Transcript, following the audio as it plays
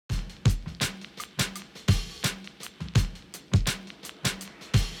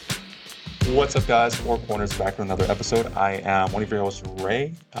What's up, guys? Four Corners back with another episode. I am one of your hosts,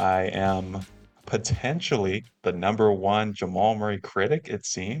 Ray. I am potentially the number one Jamal Murray critic, it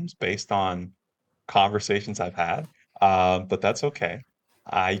seems, based on conversations I've had. But that's okay.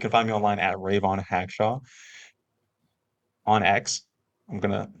 You can find me online at Rayvon Hackshaw on X. I'm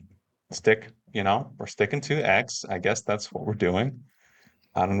gonna we're sticking to X. I guess that's what we're doing.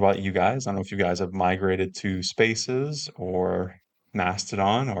 I don't know about you guys. I don't know if you guys have migrated to Spaces or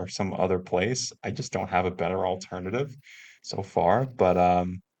Mastodon or some other place. I just don't have a better alternative so far. But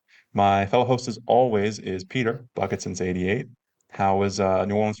my fellow host, as always, is Peter, Bucket since '88. How is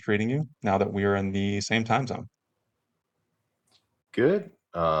New Orleans treating you now that we are in the same time zone? Good.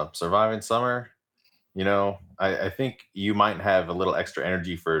 Surviving summer. I think you might have a little extra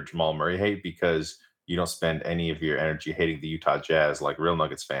energy for Jamal Murray hate because you don't spend any of your energy hating the Utah Jazz like real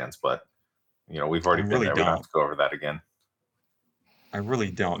Nuggets fans. But we've I already been really there. We don't have don't. to go over that again. I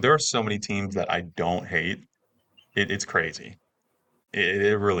really don't. There are so many teams that I don't hate. It's crazy.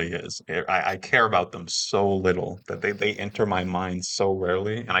 It really is. I care about them so little that they enter my mind so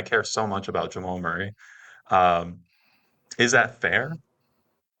rarely, and I care so much about Jamal Murray. Um, is that fair?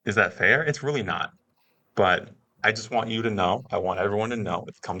 Is that fair? It's really not. But I just want you to know, I want everyone to know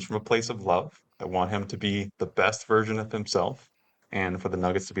it comes from a place of love. I want him to be the best version of himself and for the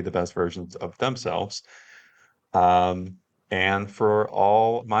Nuggets to be the best versions of themselves. Um, and for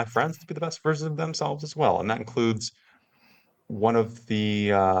all my friends to be the best versions of themselves as well. And that includes one of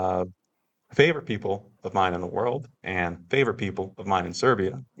the favorite people of mine in the world and favorite people of mine in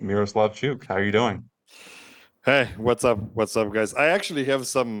Serbia, Miroslav Chuk. How are you doing? Hey, what's up? What's up, guys? I actually have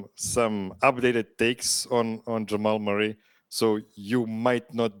some updated takes on Jamal Murray, so you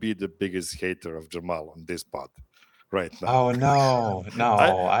might not be the biggest hater of Jamal on this pod right now. Oh no, I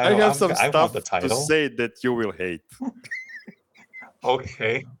no, I have some I want the stuff to title. say that you will hate.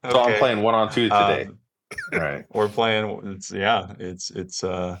 Okay, So I'm okay. playing 1-on-2 today. Um, All right. we're playing. It's yeah. It's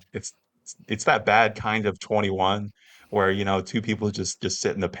that bad kind of 21 where two people just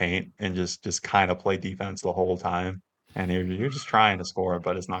sit in the paint and just kind of play defense the whole time, and you're just trying to score,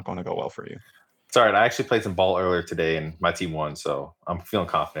 but it's not going to go well for you. It's all right. I actually played some ball earlier today and my team won, so I'm feeling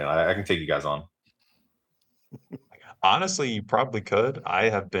confident. I can take you guys on. Honestly, you probably could. I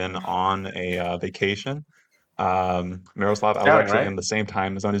have been on a vacation. Miroslav, I was Counting, actually right? in the same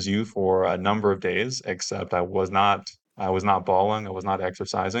time zone as you for a number of days, except I was not balling, I was not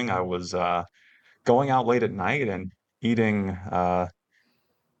exercising. I was going out late at night and eating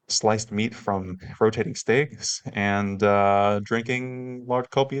sliced meat from rotating steaks and drinking large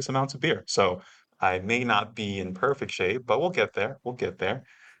copious amounts of beer. So I may not be in perfect shape, but we'll get there. We'll get there.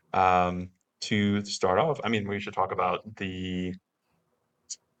 To start off, I mean, we should talk about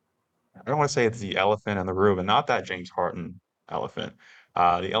I don't want to say it's the elephant in the room, and not that James Harden elephant.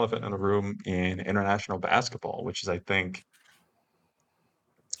 The elephant in the room in international basketball, which is, I think,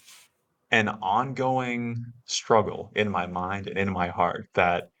 an ongoing struggle in my mind and in my heart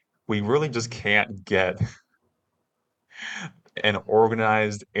that we really just can't get an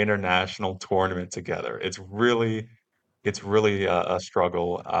organized international tournament together. It's really a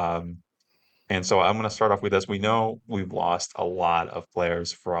struggle. And so I'm going to start off with this. We know we've lost a lot of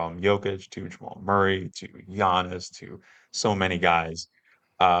players from Jokic to Jamal Murray to Giannis to so many guys.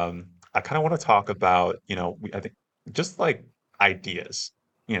 I kind of want to talk about, I think just like ideas,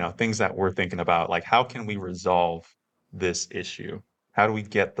 things that we're thinking about, like how can we resolve this issue? How do we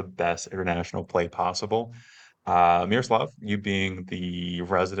get the best international play possible? Miroslav, you being the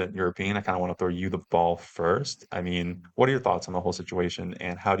resident European, I kind of want to throw you the ball first. I mean, what are your thoughts on the whole situation,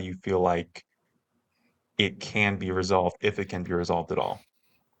 and how do you feel like it can be resolved if it can be resolved at all?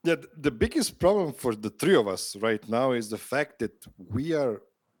 Yeah, the biggest problem for the three of us right now is the fact that we are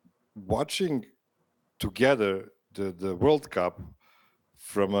watching together the World Cup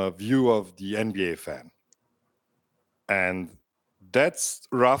from a view of the NBA fan. And that's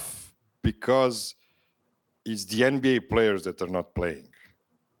rough because it's the NBA players that are not playing.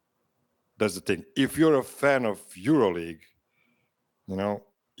 That's the thing. If you're a fan of EuroLeague,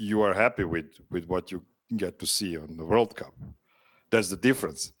 you are happy with what you get to see on the World Cup. That's the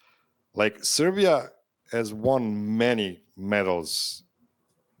difference. Like Serbia has won many medals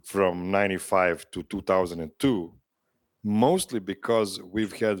from 95 to 2002, mostly because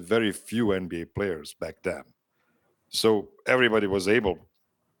we've had very few NBA players back then. So everybody was able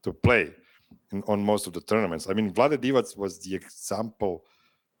to play on most of the tournaments. I mean, Vlade Divac was the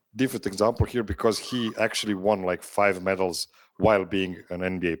different example here because he actually won like 5 medals while being an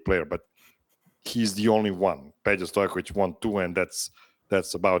NBA player, but he's the only one. Peja Stojkovic won 2, and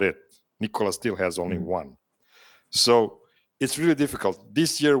that's about it. Nikola still has only Mm. 1. So it's really difficult.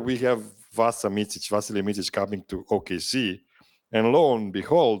 This year we have Vasilij Micic coming to OKC, and lo and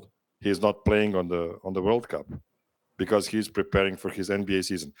behold, he's not playing on the World Cup because he's preparing for his NBA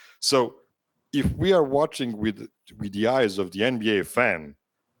season. So if we are watching with the eyes of the NBA fan,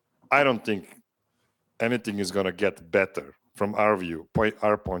 I don't think anything is going to get better from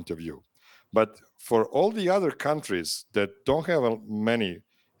our point of view. But for all the other countries that don't have many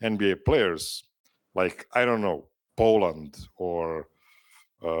NBA players, like I don't know, Poland or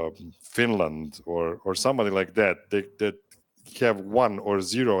Finland or somebody like that, that have one or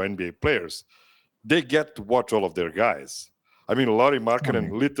zero NBA players, they get to watch all of their guys. I mean, Lauri Markkanen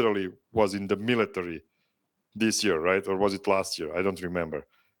Right. literally was in the military this year, right? Or was it last year? I don't remember.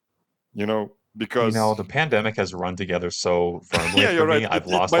 Because The pandemic has run together so firmly yeah, for you're right. me. I've It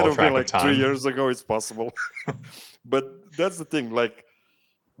lost might all have been track of like 3 time. years ago. It's possible, but that's the thing. Like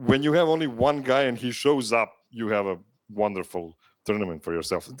when you have only one guy and he shows up, you have a wonderful tournament for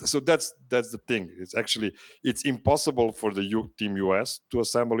yourself. So that's the thing. It's impossible for the team US to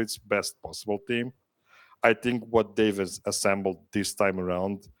assemble its best possible team. I think what they've assembled this time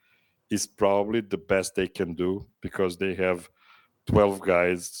around is probably the best they can do because they have 12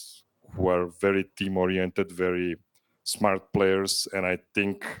 guys who are very team oriented, very smart players, and I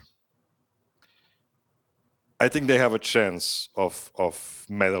think they have a chance of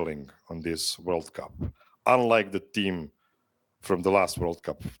medaling on this World Cup, unlike the team from the last World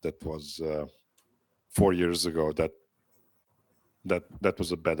Cup that was 4 years ago. That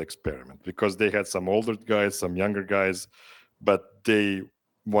was a bad experiment because they had some older guys, some younger guys, but they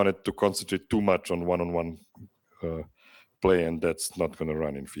wanted to concentrate too much on one-on-one play, and that's not going to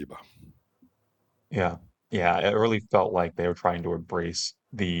run in FIBA. Yeah. Yeah. It really felt like they were trying to embrace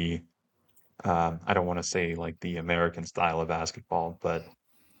I don't want to say like the American style of basketball, but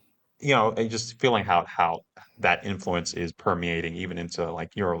and just feeling how that influence is permeating even into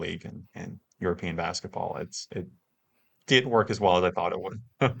like EuroLeague and European basketball. It didn't work as well as I thought it would.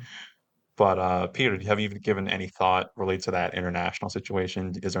 But Peter, have you given any thought related to that international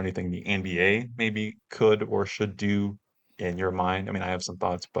situation? Is there anything the NBA maybe could or should do in your mind? I mean, I have some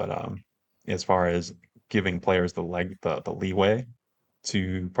thoughts, but as far as giving players the leeway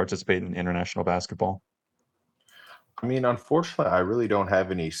to participate in international basketball. I mean, unfortunately, I really don't have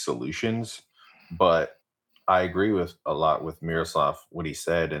any solutions, but I agree with a lot with Miroslav what he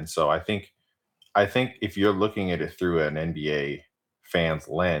said, and so I think if you're looking at it through an NBA fan's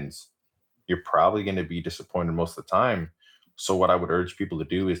lens, you're probably going to be disappointed most of the time. So what I would urge people to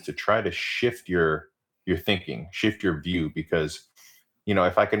do is to try to shift your thinking, shift your view, because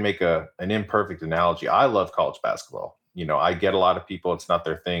if I can make an imperfect analogy, I love college basketball. I get a lot of people, it's not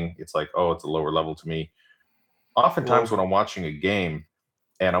their thing. It's like, oh, it's a lower level to me. Oftentimes Well, when I'm watching a game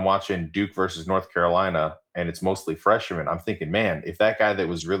and I'm watching Duke versus North Carolina and it's mostly freshmen, I'm thinking, man, if that guy that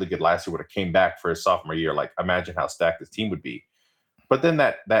was really good last year would have came back for his sophomore year, like imagine how stacked this team would be. But then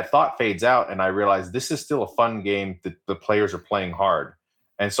that thought fades out, and I realize this is still a fun game that the players are playing hard.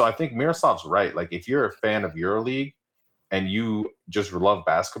 And so I think Miroslav's right. Like if you're a fan of EuroLeague and you just love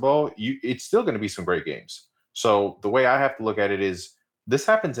basketball, it's still going to be some great games. So the way I have to look at it is this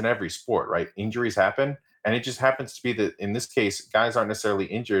happens in every sport, right? Injuries happen, and it just happens to be that in this case, guys aren't necessarily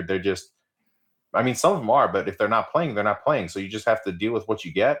injured. They're just, I mean, some of them are, but if they're not playing, they're not playing. So you just have to deal with what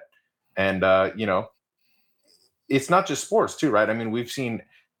you get. And it's not just sports too, right? I mean, we've seen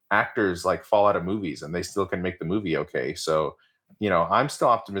actors like fall out of movies and they still can make the movie okay. So, I'm still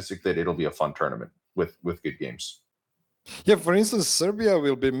optimistic that it'll be a fun tournament with good games. Yeah, for instance, Serbia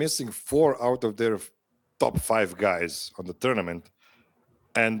will be missing 4 out of their top 5 guys on the tournament,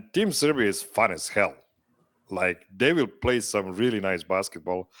 and Team Serbia is fun as hell. Like they will play some really nice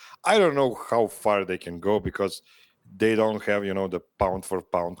basketball. I don't know how far they can go because they don't have, the pound for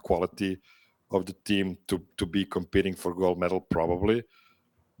pound quality of the team to be competing for gold medal probably.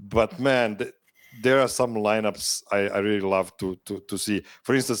 But man, there are some lineups I really love to see.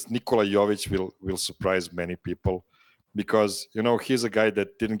 For instance, Nikola Jovic will surprise many people because he's a guy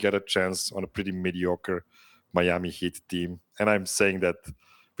that didn't get a chance on a pretty mediocre Miami Heat team, and I'm saying that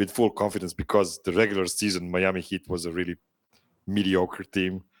with full confidence because the regular season Miami Heat was a really mediocre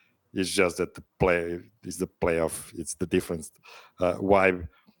team. It's just that the play is the playoff. It's the different vibe.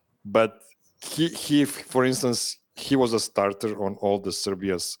 But he, for instance, he was a starter on all the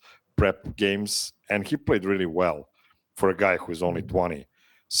Serbia's prep games, and he played really well for a guy who's only 20.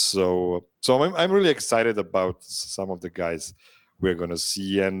 So I'm really excited about some of the guys we're gonna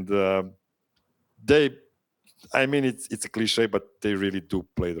see, and they. I mean, it's a cliche, but they really do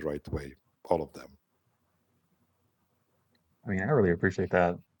play the right way, all of them. I mean, I really appreciate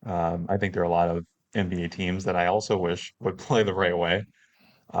that. I think there are a lot of NBA teams that I also wish would play the right way.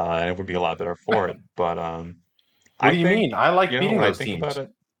 and it would be a lot better for it. But What I do you think, mean? I like beating when I those think about teams.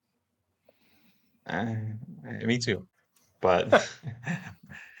 it, me too. But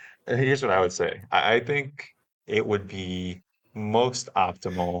here's what I would say. I think it would be most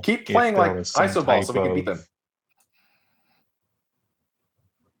optimal Keep if playing there like was some ISO ball type so we can beat of them.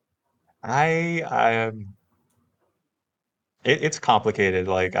 I it's complicated.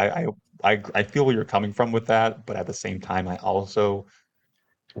 Like I feel where you're coming from with that, but at the same time, I also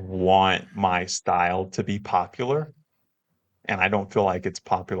want my style to be popular, and I don't feel like it's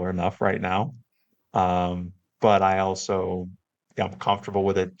popular enough right now. Um, but I also am comfortable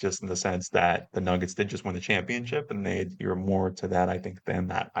with it just in the sense that the Nuggets did just win the championship, and they you're more to that, I think, than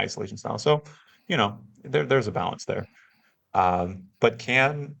that isolation style. So, there's a balance there. But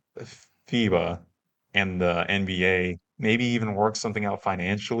can FIBA and the NBA maybe even work something out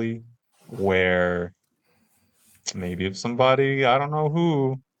financially where maybe if somebody, I don't know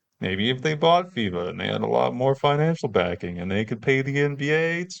who, maybe if they bought FIBA and they had a lot more financial backing and they could pay the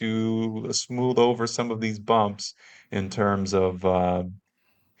NBA to smooth over some of these bumps in terms of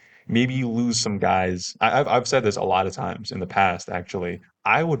maybe you lose some guys. I've said this a lot of times in the past, actually.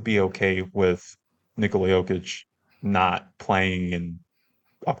 I would be okay with Nikola Jokic not playing in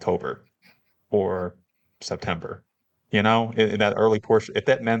October or September. In that early portion, if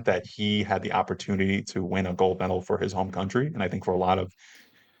that meant that he had the opportunity to win a gold medal for his home country, and I think for a lot of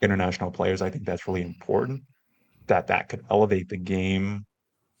international players, I think that's really important that that could elevate the game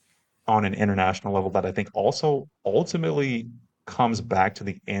on an international level that I think also ultimately comes back to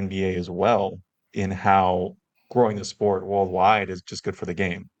the NBA as well in how growing the sport worldwide is just good for the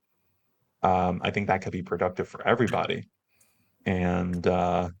game. I think that could be productive for everybody and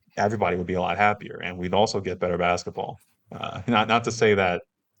everybody would be a lot happier, and we'd also get better basketball. Not to say that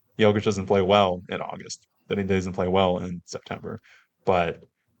Jokic doesn't play well in August, that he doesn't play well in September, but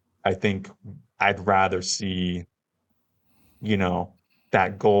I think I'd rather see you know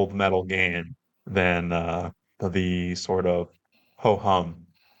that gold medal game than the sort of ho hum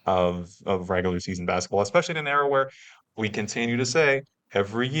of regular season basketball, especially in an era where we continue to say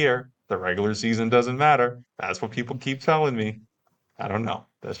every year the regular season doesn't matter. That's what people keep telling me. I don't know.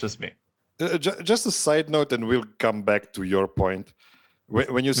 That's just me. Just a side note, and we'll come back to your point.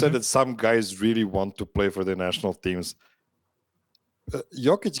 When you said Mhm. that some guys really want to play for the national teams,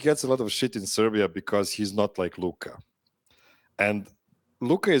 Jokic gets a lot of shit in Serbia because he's not like Luka. And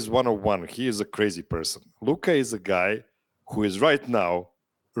Luka is 101. He is a crazy person. Luka is a guy who is right now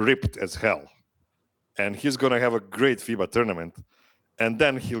ripped as hell. And he's going to have a great FIBA tournament. And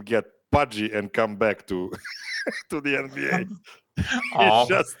then he'll get pudgy and come back to, to the NBA. It's Oh,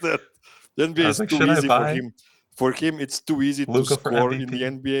 just that the NBA I was is like, too should I easy for buy him. For him, it's too easy to Luca for score in the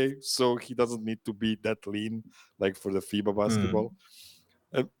MVP? NBA, so he doesn't need to be that lean like for the FIBA basketball.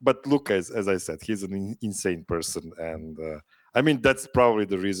 Hmm. But Luka, as I said, he's an insane person, and I mean that's probably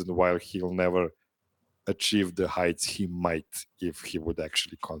the reason why he'll never achieve the heights he might if he would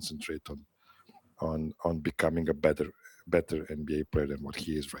actually concentrate on becoming a better NBA player than what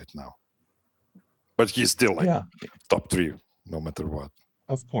he is right now. But he's still like Yeah, top three, no matter what.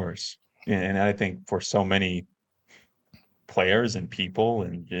 of course. And I think for so many players and people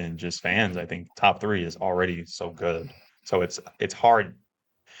and just fans, I think top three is already so good. So it's hard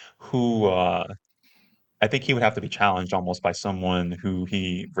who I think he would have to be challenged almost by someone who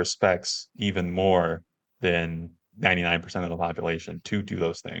he respects even more than 99% of the population to do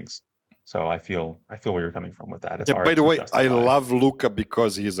those things. So I feel where you're coming from with that. It's Yeah. By hard the to way, I justify. love Luka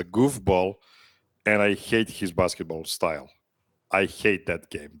because he's a goofball, and I hate his basketball style. I hate that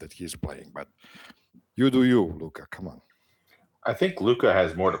game that he's playing. But you do you, Luka. Come on. I think Luca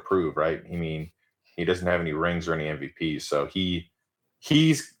has more to prove, right? I mean, he doesn't have any rings or any MVPs, so he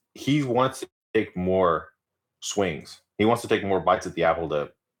wants to take more swings. He wants to take more bites at the apple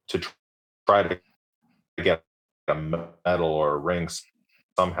to try to get a medal or a ring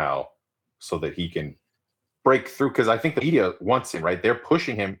somehow, so that he can break through. Because I think the media wants him, right? They're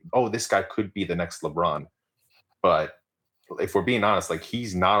pushing him. Oh, this guy could be the next LeBron, but if we're being honest, like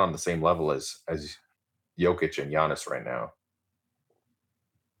he's not on the same level as Jokic and Giannis right now.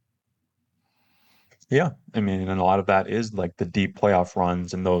 Yeah, I mean, and a lot of that is like the deep playoff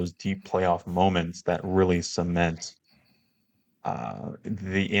runs and those deep playoff moments that really cement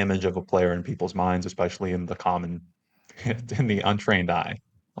the image of a player in people's minds, especially in the common, in the untrained eye.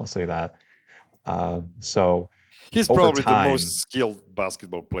 I'll say that. So He's over probably the time, most skilled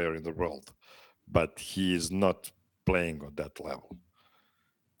basketball player in the world, but he is not playing on that level.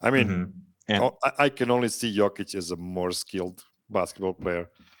 I mean, mhm. And I can only see Jokic as a more skilled basketball player,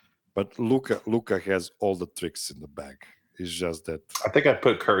 but Luka has all the tricks in the bag. It's just that. I think I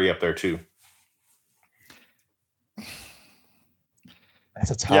put Curry up there too.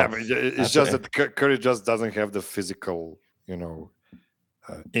 That's a tough. Yeah, but it's that's just a- that Curry just doesn't have the physical,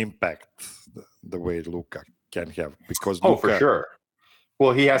 impact the way Luka can have, because Oh, Luka, for sure.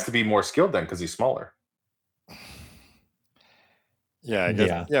 Well, he has to be more skilled then because he's smaller. Yeah, I guess.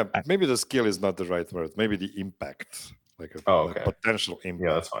 Yeah. Yeah, maybe the skill is not the right word. Maybe the impact, like a okay. potential impact.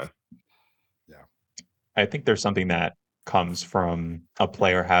 Yeah, that's fine. I think there's something that comes from a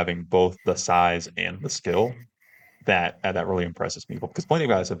player having both the size and the skill that really impresses people, because plenty of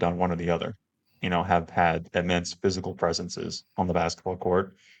guys have done one or the other, have had immense physical presences on the basketball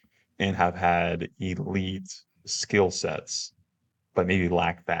court and have had elite skill sets, but maybe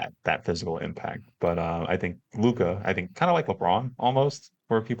lack that physical impact. But I think Luka, kind of like LeBron almost,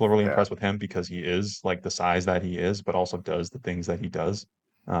 where people are really Yeah. impressed with him because he is like the size that he is, but also does the things that he does.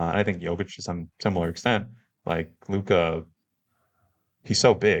 And I think Jokic to some similar extent, like Luka, he's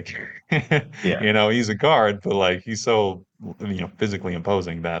so big. Yeah. He's a guard, but like he's so physically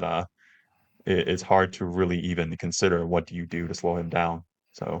imposing that it's hard to really even consider what do you do to slow him down.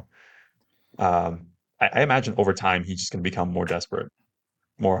 So I imagine over time he's just going to become more desperate,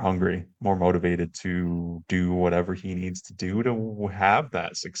 more hungry, more motivated to do whatever he needs to do to have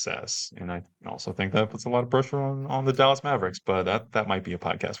that success. And I also think that puts a lot of pressure on the Dallas Mavericks, but that might be a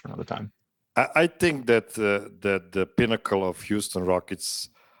podcast for another time. I think that that the pinnacle of Houston Rockets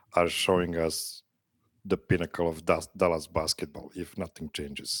are showing us the pinnacle of Dallas basketball if nothing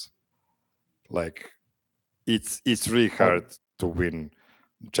changes. Like it's really hard to win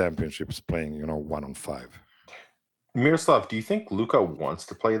championships playing 1-on-5. Miroslav, do you think Luka wants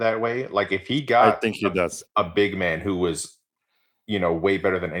to play that way? Like if he I got think he does. a big man who was, way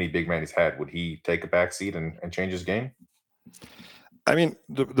better than any big man he's had, would he take a back seat and change his game? I mean,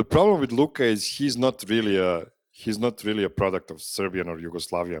 the problem with Luka is he's not really a product of Serbian or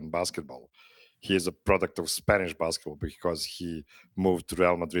Yugoslavian basketball. He is a product of Spanish basketball because he moved to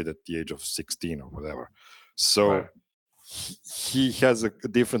Real Madrid at the age of 16 or whatever. So Right. he has a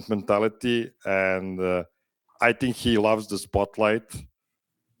different mentality, and I think he loves the spotlight.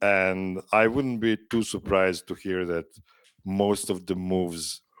 And I wouldn't be too surprised to hear that most of the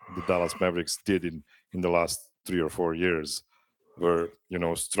moves the Dallas Mavericks did in the last 3 or 4 years were,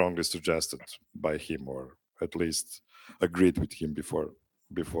 strongly suggested by him, or at least agreed with him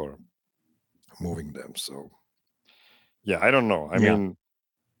before moving them. So, yeah, I don't know. I Yeah. mean,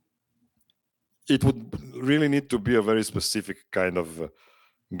 it would really need to be a very specific kind of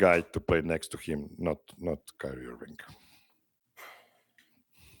guy to play next to him, not Kyrie Irving.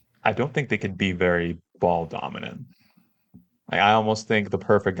 I don't think they could be very ball dominant. Like, I almost think the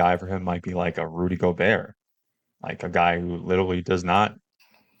perfect guy for him might be like a Rudy Gobert, like a guy who literally does not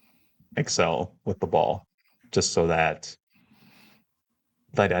excel with the ball, just so that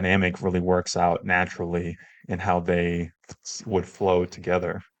the dynamic really works out naturally in how they would flow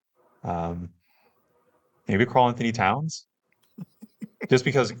together. Maybe Karl Anthony Towns, just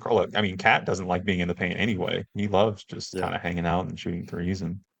because look, I mean, Cat doesn't like being in the paint anyway. He loves just Yeah. kind of hanging out and shooting threes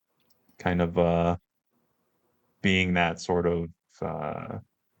and kind of being that sort of.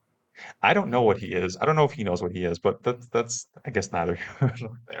 I don't know what he is. I don't know if he knows what he is, but that's I guess neither here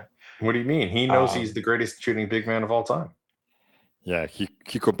nor there. What do you mean? He knows he's Um, the greatest shooting big man of all time. Yeah, he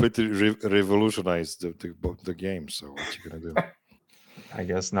completely revolutionized the game. So what you gonna do? I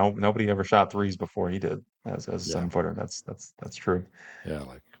guess nobody ever shot threes before he did as a Yeah. 7-footer. That's true. Yeah,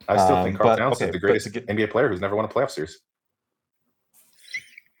 like I still think Karl but, Towns okay, is the but greatest to get- NBA player who's never won a playoff series.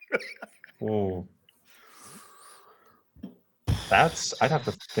 Ooh. I'd have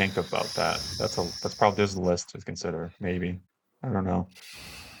to think about that. That's probably there's a list to consider. Maybe, I don't know.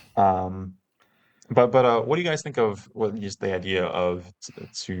 But what do you guys think of just the idea of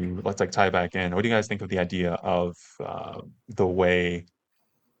to let's like tie back in? What do you guys think of the idea of the way?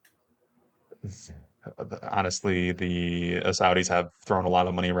 Honestly, the Saudis have thrown a lot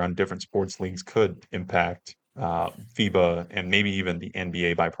of money around different sports leagues could impact FIBA and maybe even the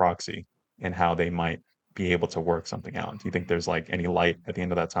NBA by proxy, and how they might be able to work something out. Do you think there's like any light at the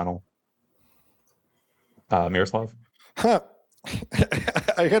end of that tunnel? Miroslav?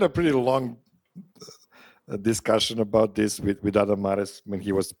 I had a pretty long discussion about this with Adam Mares when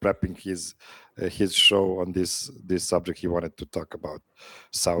he was prepping his show on this subject. He wanted to talk about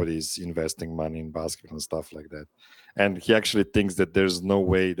Saudis investing money in basketball and stuff like that, and he actually thinks that there's no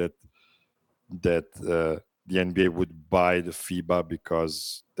way that the NBA would buy the FIBA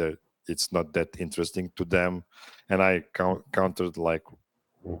because it's not that interesting to them. And I countered, like,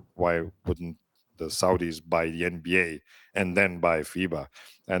 why wouldn't the Saudis buy the NBA and then buy FIBA?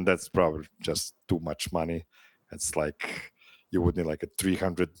 And that's probably just too much money. It's like you would need like a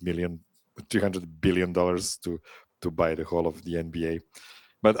 $300 billion to buy the whole of the NBA.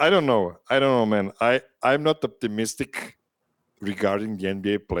 But I don't know, man. I'm not optimistic regarding the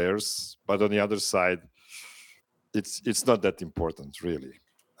NBA players, but on the other side, it's not that important, really.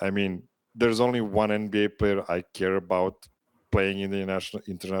 I mean, there's only one NBA player I care about playing in the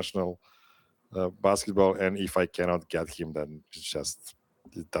international basketball, and if I cannot get him, then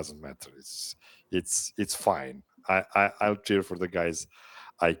it doesn't matter. It's fine. I'll cheer for the guys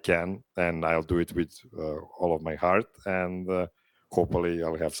I can, and I'll do it with all of my heart, and hopefully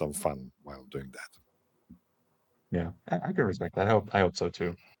I'll have some fun while doing that. Yeah, I can respect that. I hope so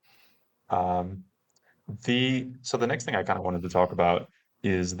too. Um, so the next thing I kind of wanted to talk about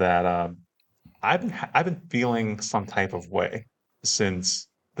is that I've been feeling some type of way since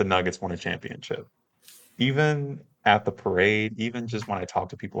the Nuggets won a championship. Even at the parade, even just when I talk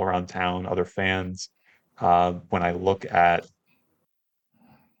to people around town, other fans, when I look at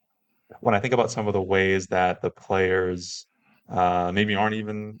when I think about some of the ways that the players maybe aren't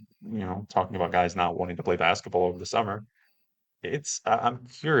even, talking about guys not wanting to play basketball over the summer. I'm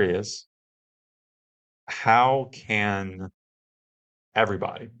curious, how can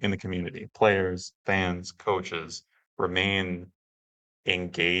everybody in the community, players, fans, coaches, remain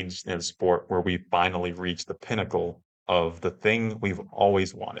engaged in a sport where we finally reach the pinnacle of the thing we've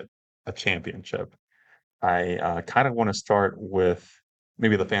always wanted, a championship? I kind of want to start with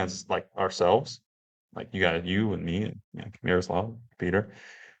maybe the fans like ourselves, like you and me, and Miroslav, Peter.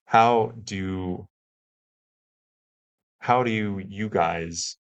 How do you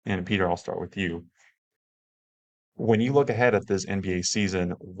guys, and Peter, I'll start with you. When you look ahead at this NBA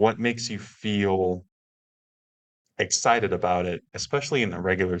season, what makes you feel excited about it, especially in the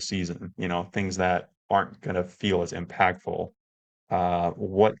regular season? Things that aren't going to feel as impactful.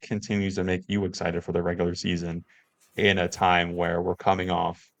 What continues to make you excited for the regular season in a time where we're coming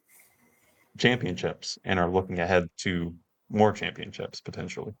off championships and are looking ahead to more championships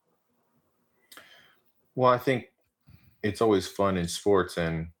potentially? Well, I think it's always fun in sports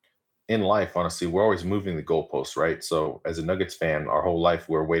and in life, honestly. We're always moving the goalposts, right? So, as a Nuggets fan, our whole life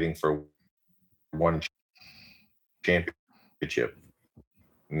we're waiting for one championship.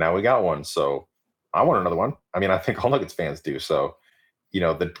 Now we got one, so I want another one. I mean, I think all Nuggets fans do. So,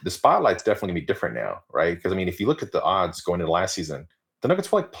 the spotlight's definitely gonna be different now, right? Because I mean, if you look at the odds going into last season, the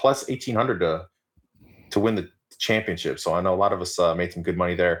Nuggets were like plus 1,800 to win the championship. So I know a lot of us made some good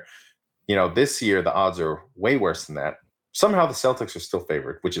money there. This year the odds are way worse than that. Somehow the Celtics are still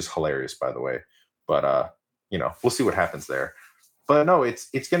favored, which is hilarious, by the way. But we'll see what happens there. But no, it's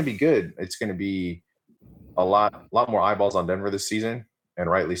going to be good. It's going to be a lot more eyeballs on Denver this season, and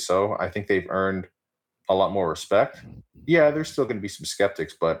rightly so. I think they've earned a lot more respect. Yeah, there's still going to be some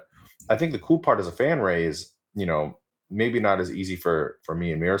skeptics, but I think the cool part as a fan, Ray, is maybe not as easy for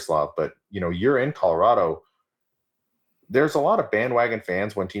me and Miroslav, but you're in Colorado. There's a lot of bandwagon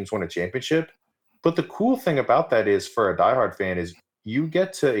fans when teams win a championship. But the cool thing about that is, for a diehard fan, is you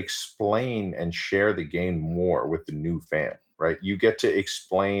get to explain and share the game more with the new fan, right? You get to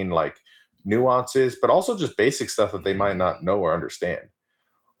explain like nuances, but also just basic stuff that they might not know or understand.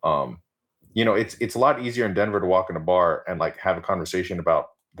 Um, it's a lot easier in Denver to walk in a bar and like have a conversation about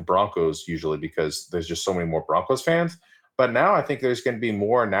the Broncos usually because there's just so many more Broncos fans. But now I think there's going to be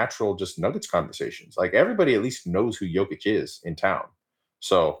more natural just Nuggets conversations. Like everybody at least knows who Jokic is in town.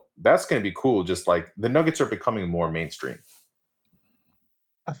 So that's going to be cool. Just like the Nuggets are becoming more mainstream.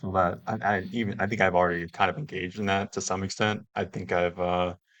 I feel that. I think I've already kind of engaged in that to some extent. I think I've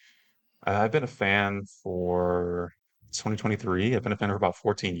been a fan for 2023. I've been a fan for about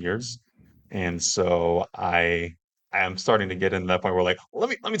 14 years. And so I am starting to get into that point where like, let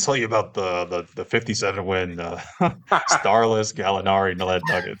me tell you about the 57 win starless Gallinari led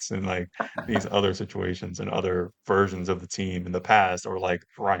Nuggets and like these other situations and other versions of the team in the past, or like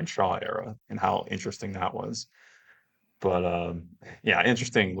Ryan Shaw era, and how interesting that was. But yeah,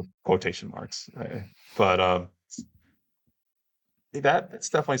 interesting with quotation marks. But that's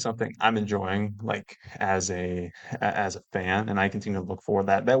definitely something I'm enjoying, like as a fan, and I continue to look for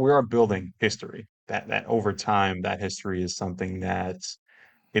that we are building history. That over time, that history is something that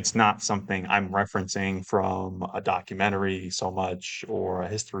it's not something I'm referencing from a documentary so much, or a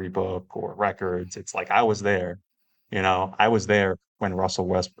history book, or records. It's like I was there, I was there when Russell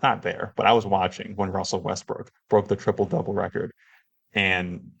West not there, but I was watching when Russell Westbrook broke the triple double record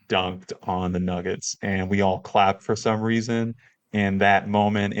and dunked on the Nuggets, and we all clapped for some reason. And in that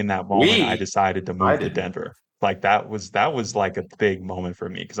moment, I decided to I move to didn't. Denver. Like that was like a big moment for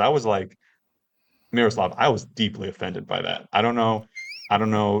me because I was like, Miroslav, I was deeply offended by that. I don't know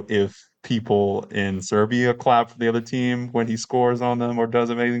if people in Serbia clap for the other team when he scores on them or does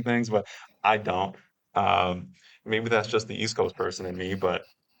amazing things, but I don't. Maybe that's just the East Coast person in me, but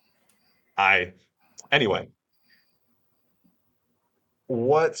I anyway,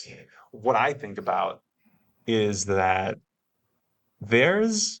 what what I think about is that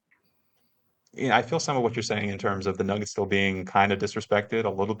there's I feel some of what you're saying in terms of the Nuggets still being kind of disrespected a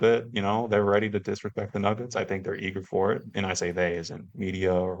little bit. They're ready to disrespect the Nuggets. I think they're eager for it. And I say they as in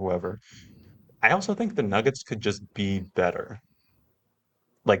media or whoever. I also think the Nuggets could just be better.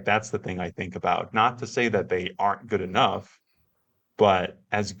 Like that's the thing I think about. Not to say that they aren't good enough, but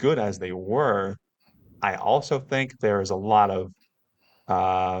as good as they were, I also think there is a lot of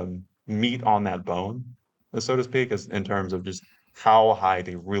meat on that bone, so to speak, as in terms of just how high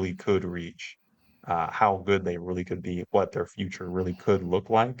they really could reach, how good they really could be, what their future really could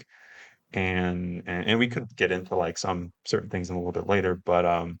look like. And we could get into like some certain things in a little bit later, but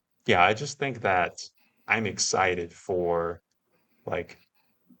yeah, I just think that I'm excited for like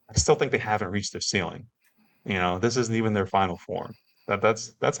I still think they haven't reached their ceiling. This isn't even their final form.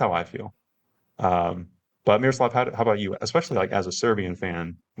 That's how I feel. Um, but Miroslav, how about you? Especially like as a Serbian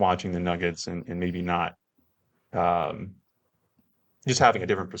fan watching the Nuggets and maybe not um, just having a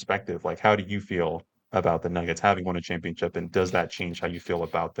different perspective. Like, how do you feel about the Nuggets having won a championship, and does that change how you feel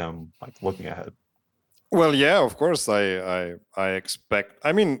about them like looking ahead? Well, yeah, of course. I expect.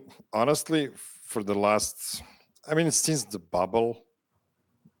 I mean, honestly, for the last, I mean, since the bubble.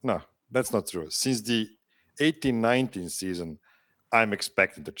 No, that's not true. Since the 18-19 season, I'm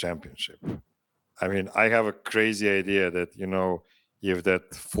expecting the championship. I mean, I have a crazy idea that if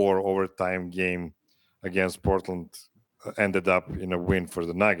that 4 overtime game against Portland ended up in a win for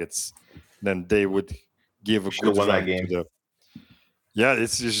the Nuggets, then they would give a Should have good won that run to game. the. Yeah,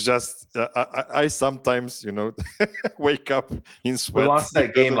 it's just I sometimes wake up in We sweat. lost that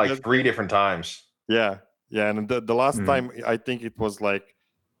because game of like that 3 game. different times. Yeah, yeah, and the last Hmm. time I think it was like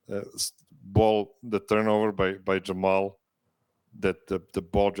the turnover by Jamal, that the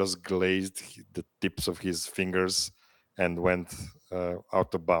ball just glazed the tips of his fingers and went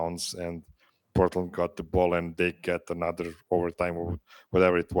out of bounds, and Portland got the ball and they get another overtime or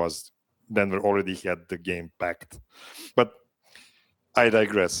whatever it was. Denver already had the game packed. But I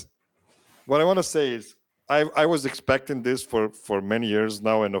digress. What I want to say is I was expecting this for many years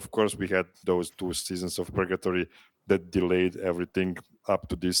now, and of course we had those 2 seasons of purgatory that delayed everything up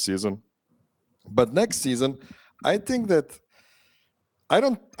to this season. But next season, I think that I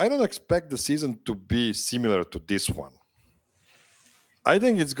don't expect the season to be similar to this one. I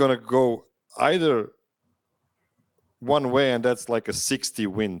think it's gonna go either one way, and that's like a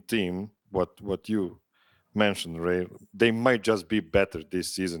 60-win team. What you mentioned, Ray. They might just be better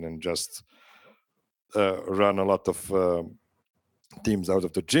this season and just run a lot of teams out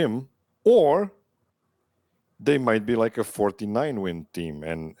of the gym, or they might be like a 49-win team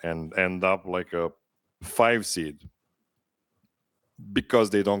and end up like a 5 seed because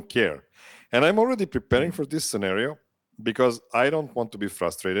they don't care. And I'm already preparing for this scenario because I don't want to be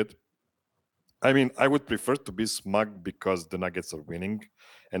frustrated. I mean, I would prefer to be smug because the Nuggets are winning,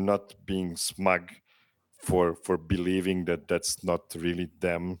 and not being smug for believing that that's not really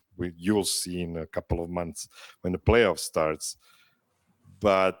them. You'll see in a couple of months when the playoff starts.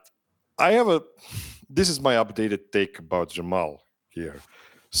 But I have this is my updated take about Jamal here.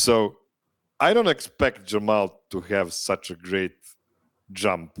 So I don't expect Jamal to have such a great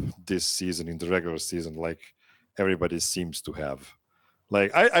jump this season in the regular season like everybody seems to have.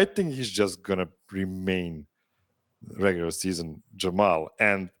 Like I think he's just gonna remain regular season Jamal.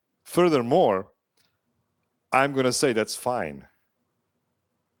 And furthermore, I'm gonna say that's fine.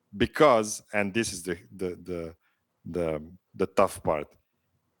 Because, and this is the tough part,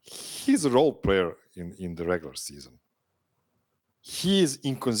 he's a role player in the regular season. He is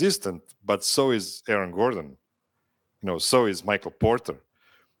inconsistent, but so is Aaron Gordon. So is Michael Porter.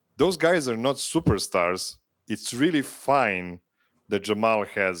 Those guys are not superstars. It's really fine that Jamal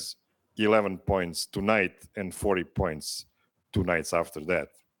has 11 points tonight and 40 points 2 nights after that.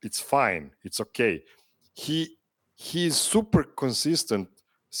 It's fine. It's okay. He's super consistent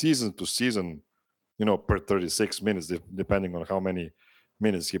season to season, per 36 minutes, depending on how many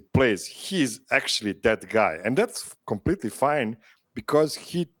minutes he plays. He's actually that guy. And that's completely fine because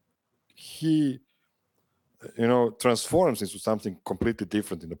he transforms into something completely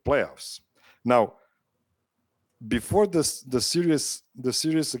different in the playoffs. Now, before the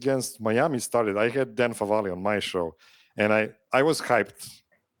series against Miami started, I had Dan Favale on my show, and I was hyped,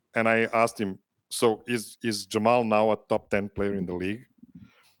 and I asked him, "So is Jamal now a top 10 player in the league?"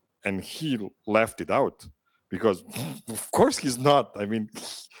 And he left it out because, of course, he's not. I mean,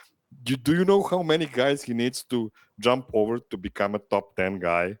 do you know how many guys he needs to jump over to become a top 10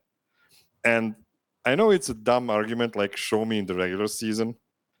 guy? And I know it's a dumb argument, like show me in the regular season.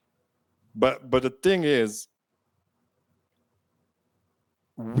 But the thing is,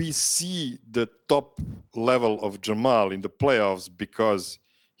 we see the top level of Jamal in the playoffs because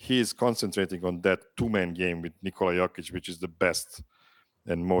he is concentrating on that two-man game with Nikola Jokic, which is the best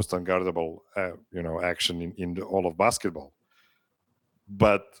and most unguardable, action in all of basketball.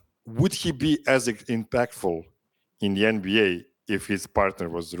 But would he be as impactful in the NBA if his partner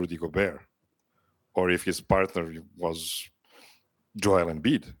was Rudy Gobert, or if his partner was Joel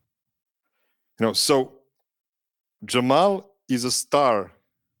Embiid? So Jamal is a star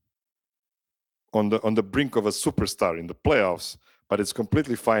on the brink of a superstar in the playoffs, but it's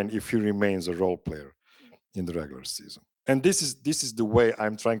completely fine if he remains a role player in the regular season. And this is the way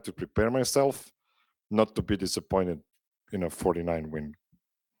I'm trying to prepare myself not to be disappointed in a 49 win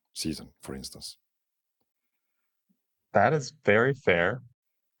season, for instance. That is very fair,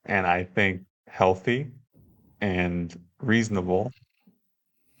 and I think healthy and reasonable.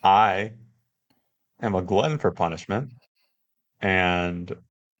 I am a glutton for punishment, and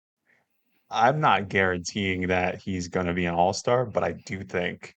I'm not guaranteeing that he's going to be an all-star, but I do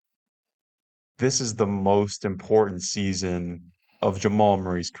think this is the most important season of Jamal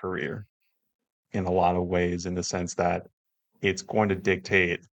Murray's career in a lot of ways, in the sense that it's going to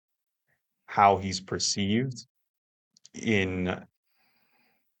dictate how he's perceived in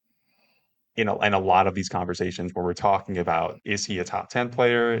in a lot of these conversations where we're talking about, is he a top 10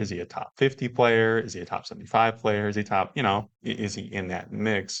 player? Is he a top 50 player? Is he a top 75 player? Is he top, is he in that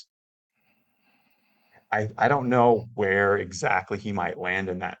mix? I don't know where exactly he might land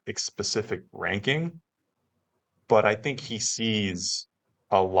in that specific ranking, but I think he sees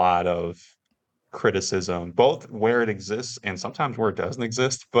a lot of criticism, both where it exists and sometimes where it doesn't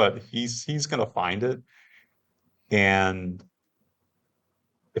exist, but he's gonna find it. And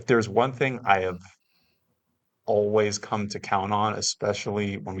if there's one thing I have always come to count on,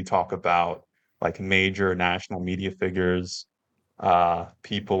 especially when we talk about like major national media figures,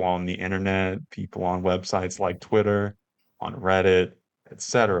 people on the internet, people on websites like Twitter, on Reddit,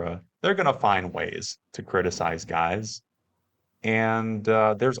 etc., they're going to find ways to criticize guys. And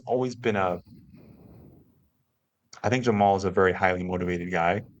there's always been I think Jamal is a very highly motivated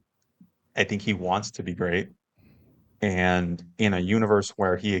guy. I think he wants to be great. And in a universe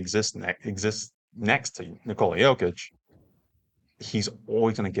where he exists next to Nikola Jokic, he's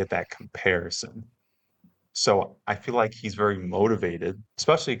always going to get that comparison. So I feel like he's very motivated,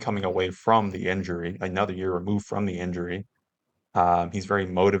 especially coming away from the injury, another year removed from the injury. He's very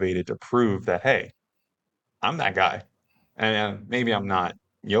motivated to prove that, hey, I'm that guy. And maybe I'm not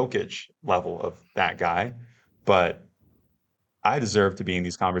Jokic level of that guy, but I deserve to be in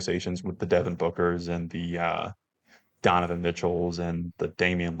these conversations with the Devin Bookers and the Donovan Mitchells and the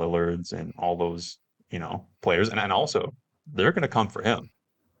Damian Lillards and all those, players. And also, they're going to come for him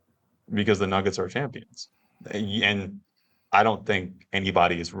because the Nuggets are champions. And I don't think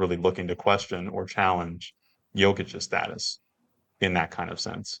anybody is really looking to question or challenge Jokic's status in that kind of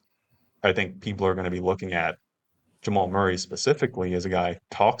sense. I think people are going to be looking at Jamal Murray specifically as a guy who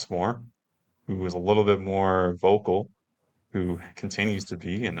talks more, who is a little bit more vocal, who continues to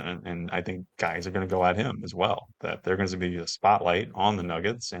be, and I think guys are going to go at him as well. That they're going to be a spotlight on the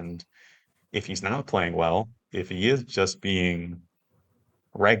Nuggets, and if he's not playing well, if he is just being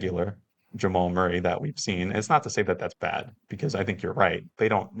regular Jamal Murray that we've seen. It's not to say that that's bad, because I think you're right. They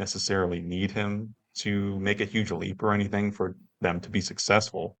don't necessarily need him to make a huge leap or anything for them to be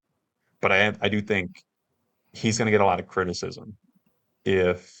successful. But I do think he's going to get a lot of criticism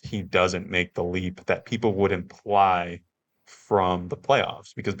if he doesn't make the leap that people would imply from the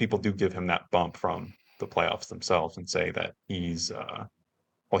playoffs, because people do give him that bump from the playoffs themselves and say that he's,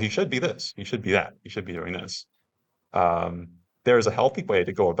 well, he should be this, he should be that, he should be doing this. There's a healthy way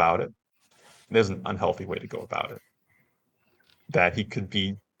to go about it. There's an unhealthy way to go about it. That he could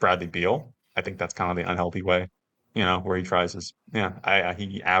be Bradley Beal. I think that's kind of the unhealthy way, where he tries his,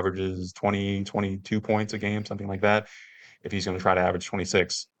 he averages 20, 22 points a game, something like that. If he's going to try to average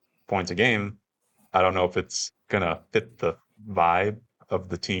 26 points a game, I don't know if it's going to fit the vibe of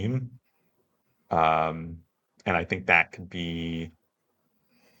the team. And I think that could be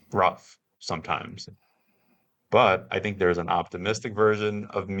rough sometimes. But I think there's an optimistic version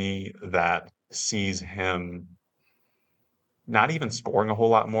of me that sees him not even scoring a whole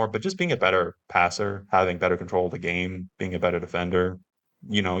lot more, but just being a better passer, having better control of the game, being a better defender.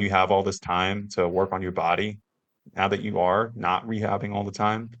 You have all this time to work on your body now that you are not rehabbing all the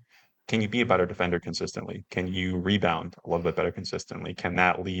time, can you be a better defender consistently? Can you rebound a little bit better consistently? Can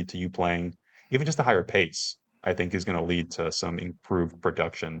that lead to you playing even just a higher pace? I think is going to lead to some improved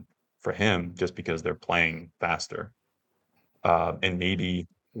production for him just because they're playing faster. And maybe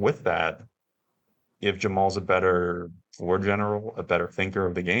with that, if Jamal's a better floor general, a better thinker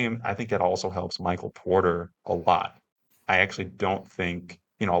of the game, I think it also helps Michael Porter a lot. I actually don't think,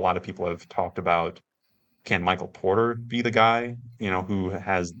 a lot of people have talked about, can Michael Porter be the guy, who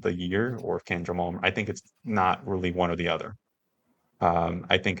has the year, or can Jamal? I think it's not really one or the other.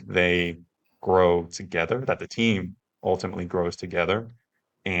 I think they grow together, that the team ultimately grows together.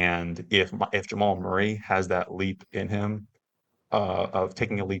 And if Jamal Murray has that leap in him, of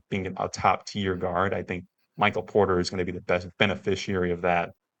taking a leap, being a top tier guard, I think Michael Porter is going to be the best beneficiary of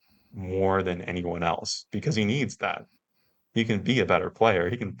that more than anyone else because he needs that. He can be a better player.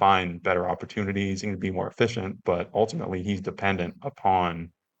 He can find better opportunities. He can be more efficient, but ultimately he's dependent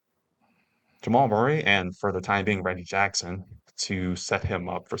upon Jamal Murray and, for the time being, Reggie Jackson to set him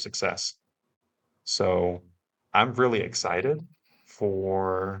up for success. So I'm really excited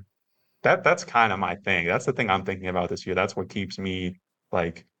for that. That's kind of my thing. That's the thing I'm thinking about this year. That's what keeps me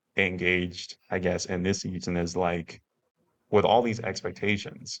like engaged, I guess, in this season is like with all these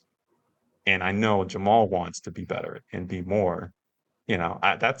expectations. And I know Jamal wants to be better and be more,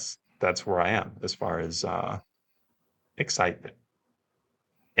 that's where I am as far as excitement.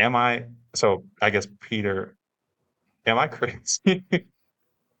 Am I so I guess Peter, am I crazy?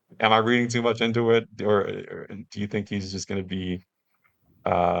 Am I reading too much into it? Or do you think he's just gonna be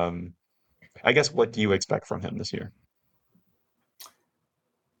I guess what do you expect from him this year?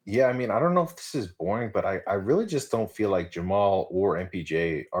 Yeah, I mean, I don't know if this is boring, but I really just don't feel like Jamal or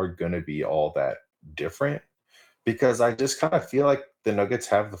MPJ are going to be all that different because I just kind of feel like the Nuggets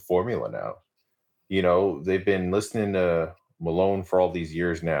have the formula now. They've been listening to Malone for all these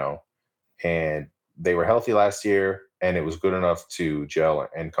years now, and they were healthy last year, and it was good enough to gel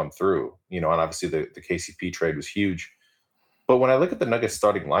and come through. And obviously the KCP trade was huge. But when I look at the Nuggets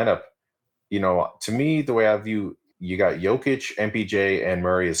starting lineup, to me, the way I view you got Jokic, MPJ, and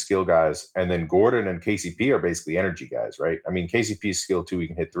Murray as skill guys, and then Gordon and KCP are basically energy guys, right? I mean, KCP's skill too; he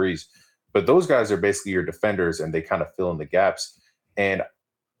can hit threes, but those guys are basically your defenders, and they kind of fill in the gaps. And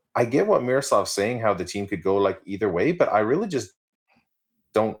I get what Miroslav's saying, how the team could go like either way, but I really just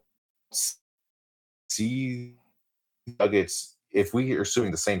don't see Nuggets, if we are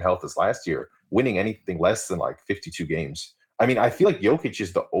assuming the same health as last year, winning anything less than like 52 games. I mean, I feel like Jokic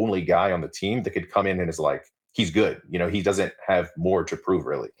is the only guy on the team that could come in and is like, he's good. He doesn't have more to prove,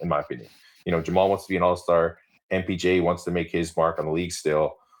 really, in my opinion. Jamal wants to be an all-star. MPJ wants to make his mark on the league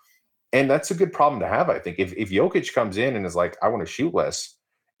still. And that's a good problem to have, I think. If Jokic comes in and is like, I want to shoot less,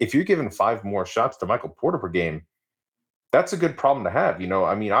 if you're giving 5 more shots to Michael Porter per game, that's a good problem to have.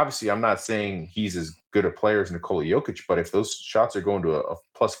 I mean, obviously, I'm not saying he's as good a player as Nikola Jokic, but if those shots are going to a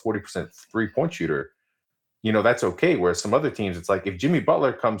plus 40% 3-point shooter, that's okay. Whereas some other teams, it's like if Jimmy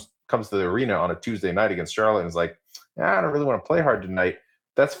Butler comes to the arena on a Tuesday night against Charlotte and is like, I don't really want to play hard tonight,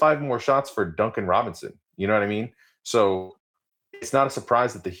 that's 5 more shots for Duncan Robinson. You know what I mean? So it's not a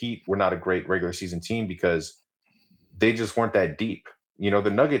surprise that the Heat were not a great regular season team because they just weren't that deep. The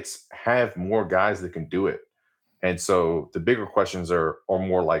Nuggets have more guys that can do it. And so the bigger questions are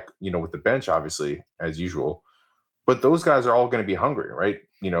more like, with the bench, obviously, as usual. But those guys are all going to be hungry, right?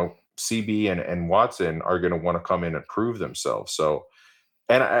 CB and Watson are going to want to come in and prove themselves. So,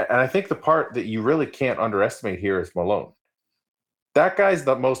 and I think the part that you really can't underestimate here is Malone. That guy's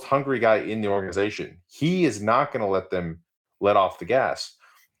the most hungry guy in the organization. He is not going to let them let off the gas.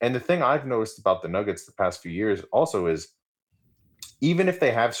 And the thing I've noticed about the Nuggets the past few years also is even if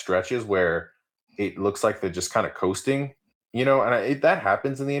they have stretches where it looks like they're just kind of coasting, and that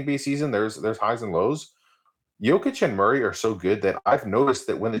happens in the NBA season. There's highs and lows. Jokic and Murray are so good that I've noticed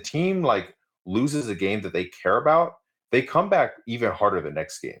that when the team like loses a game that they care about, they come back even harder the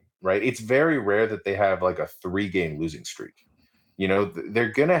next game, right? It's very rare that they have like a 3-game losing streak.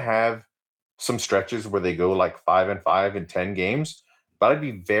 They're gonna have some stretches where they go like 5-5 in 10 games, but I'd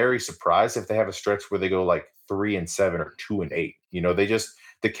be very surprised if they have a stretch where they go like 3-7 or 2-8.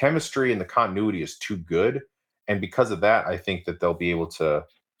 The chemistry and the continuity is too good, and because of that, I think that they'll be able to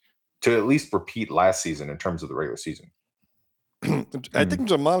at least repeat last season in terms of the regular season. I think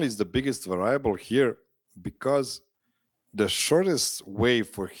Jamal is the biggest variable here because the shortest way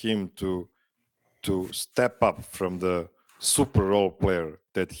for him to step up from the super role player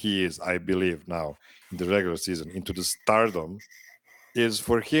that he is, I believe, now in the regular season into the stardom is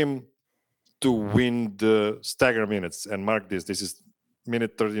for him to win the stagger minutes. And mark this is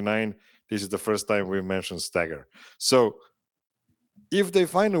minute 39. This is the first time we mentioned stagger. So if they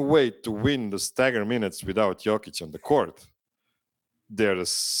find a way to win the stagger minutes without Jokic on the court, they're a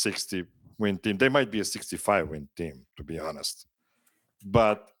 60 win team. They might be a 65 win team, to be honest.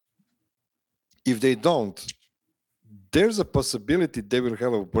 But if they don't, there's a possibility they will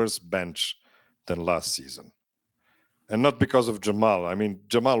have a worse bench than last season. And not because of Jamal. I mean,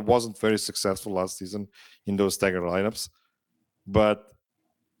 Jamal wasn't very successful last season in those stagger lineups, but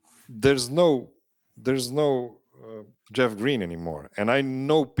there's no Jeff Green anymore. And I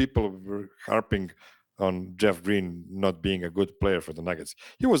know people were harping on Jeff Green not being a good player for the Nuggets.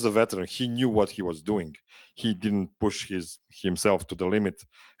 He was a veteran. He knew what he was doing. He didn't push himself to the limit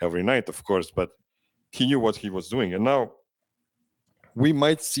every night, of course, but he knew what he was doing. And now we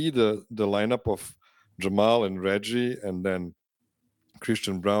might see the lineup of Jamal and Reggie, and then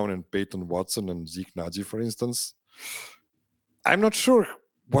Christian Brown and Peyton Watson and Zeke Naji, for instance. I'm not sure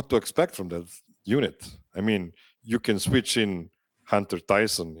what to expect from that unit. I mean, you can switch in Hunter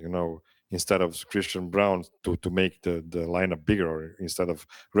Tyson, instead of Christian Brown to make the lineup bigger, or instead of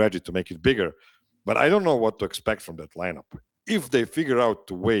Reggie to make it bigger. But I don't know what to expect from that lineup. If they figure out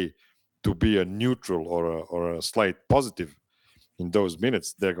a way to be a neutral or a slight positive in those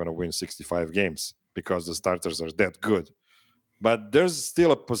minutes, they're going to win 65 games because the starters are that good. But there's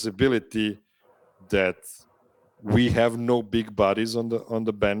still a possibility that we have no big bodies on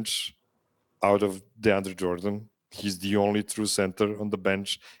the bench out of DeAndre Jordan. He's the only true center on the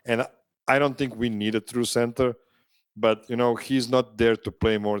bench. And I don't think we need a true center, but he's not there to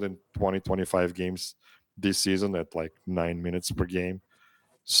play more than 20, 25 games this season at like 9 minutes per game.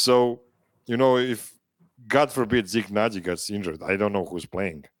 So, if God forbid Zeke Naji gets injured, I don't know who's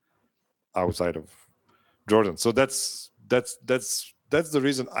playing outside of Jordan. So that's the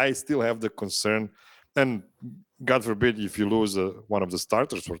reason I still have the concern. And God forbid if you lose one of the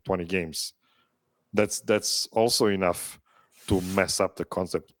starters for 20 games, that's also enough to mess up the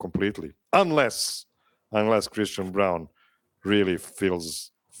concept completely. Unless Christian Brown really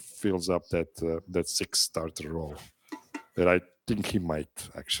fills up that six starter role, that I think he might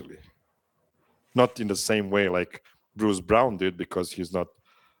actually. Not in the same way like Bruce Brown did, because he's not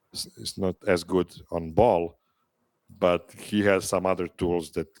as good on ball, but he has some other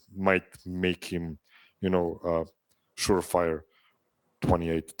tools that might make him, surefire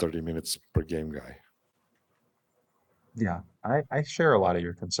 28 to 30 minutes per game guy. Yeah, I share a lot of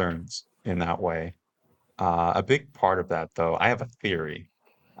your concerns in that way. A big part of that, though, I have a theory,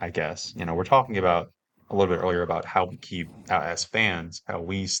 I guess. We're talking about a little bit earlier about how we keep, as fans, how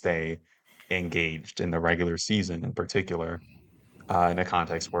we stay engaged in the regular season in particular, in a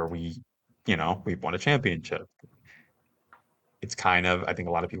context where we've won a championship. It's kind of, I think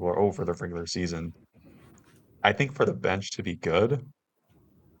a lot of people are over the regular season. I think for the bench to be good,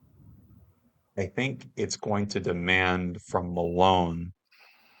 I think it's going to demand from Malone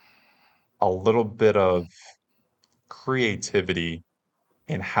a little bit of creativity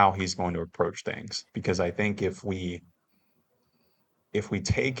in how he's going to approach things. Because I think if we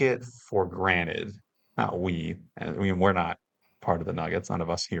take it for granted, not we, I mean, we're not part of the Nuggets, none of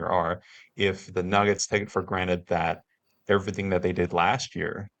us here are. If the Nuggets take it for granted that everything that they did last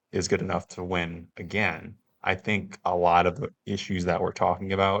year is good enough to win again, I think a lot of the issues that we're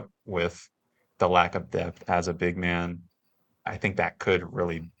talking about with the lack of depth as a big man, I think that could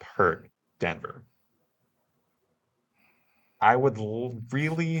really hurt Denver. I would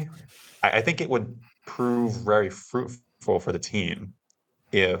really, I think it would prove very fruitful for the team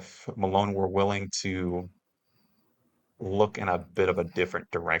if Malone were willing to look in a bit of a different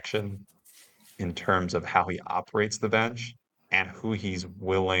direction in terms of how he operates the bench and who he's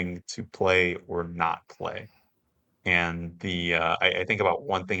willing to play or not play. And I think about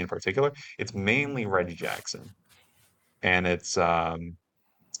one thing in particular. It's mainly Reggie Jackson, and it's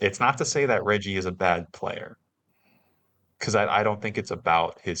not to say that Reggie is a bad player, because I don't think it's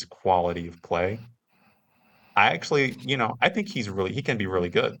about his quality of play. I actually, I think he can be really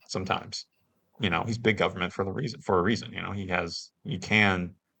good sometimes. He's big government for a reason. He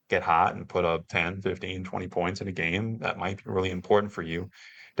can get hot and put up 10, 15, 20 points in a game. That might be really important for you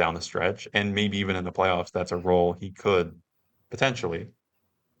down the stretch. And maybe even in the playoffs, that's a role he could potentially,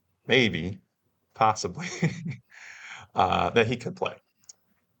 maybe, possibly, that he could play.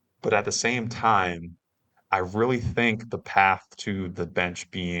 But at the same time, I really think the path to the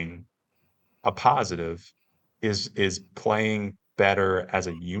bench being a positive is playing better as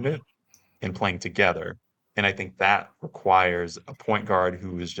a unit and playing together. And I think that requires a point guard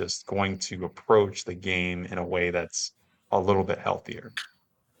who is just going to approach the game in a way that's a little bit healthier.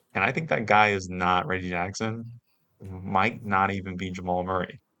 And I think that guy is not Reggie Jackson, might not even be Jamal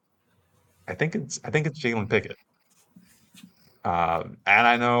Murray. I think it's Jalen Pickett. And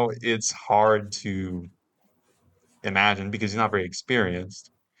I know it's hard to imagine because he's not very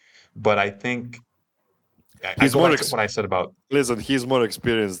experienced, but I think I He's go more back to what I said about listen. He's more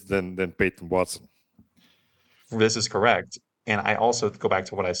experienced than Peyton Watson. this is correct. And I also go back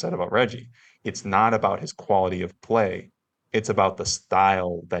to what I said about Reggie. It's not about his quality of play, it's about the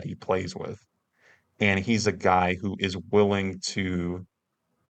style that he plays with. And he's a guy who is willing to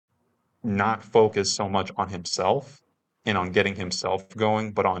not focus so much on himself and on getting himself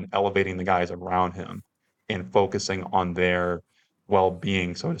going, but on elevating the guys around him and focusing on their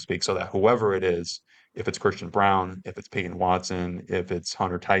well-being, so to speak, so that whoever it is, if it's Christian Brown, if it's Peyton Watson, if it's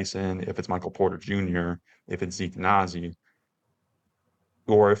Hunter Tyson, if it's Michael Porter Jr., if it's Zeke Nazi,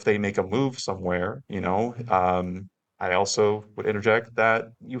 or if they make a move somewhere, I also would interject that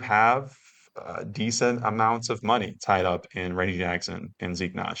you have decent amounts of money tied up in Reggie Jackson and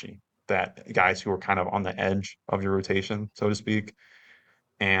Zeke Naji, that guys who are kind of on the edge of your rotation, so to speak.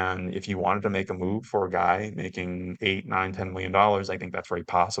 And if you wanted to make a move for a guy making $8, $9, $10 million, I think that's very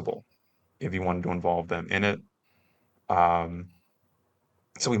possible if you wanted to involve them in it. Um,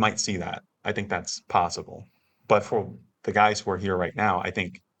 so we might see that. I think that's possible. But for the guys who are here right now, I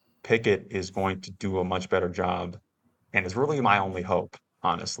think Pickett is going to do a much better job. And it's really my only hope,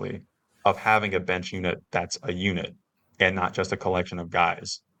 honestly, of having a bench unit that's a unit and not just a collection of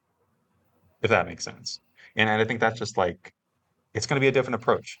guys, if that makes sense. And I think that's just like, it's going to be a different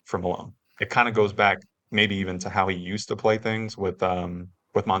approach for Malone. It kind of goes back maybe even to how he used to play things with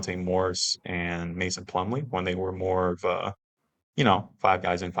Monte Morris and Mason Plumlee when they were more of a, 5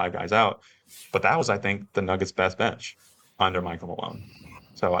 guys in, 5 guys out. But that was, I think, the Nuggets' best bench under Michael Malone.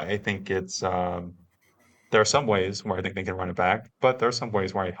 So I think there are some ways where I think they can run it back, but there are some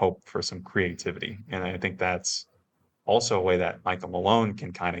ways where I hope for some creativity. And I think that's also a way that Michael Malone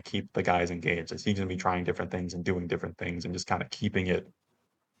can kind of keep the guys engaged, as he's going to be trying different things and doing different things and just kind of keeping it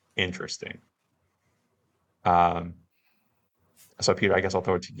interesting. So Peter, I guess I'll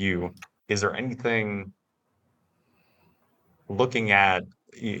throw it to you. Is there anything looking at,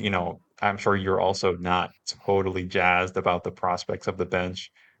 I'm sure you're also not totally jazzed about the prospects of the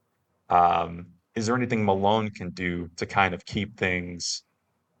bench. Is there anything Malone can do to kind of keep things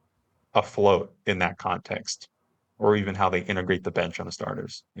afloat in that context, or even how they integrate the bench on the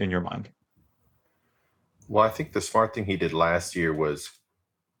starters in your mind? Well, I think the smart thing he did last year was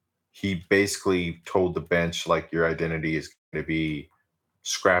he basically told the bench, like, your identity is going to be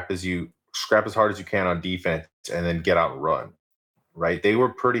scrap as hard as you can on defense and then get out and run. Right? They were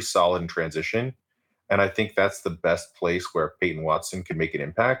pretty solid in transition. And I think that's the best place where Peyton Watson can make an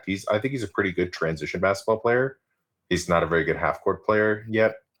impact. I think he's a pretty good transition basketball player. He's not a very good half court player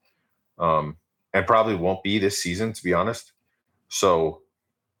yet. And probably won't be this season, to be honest. So,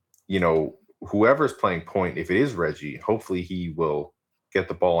 whoever's playing point, if it is Reggie, hopefully he will get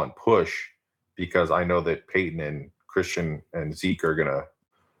the ball and push, because I know that Peyton and Christian and Zeke are going to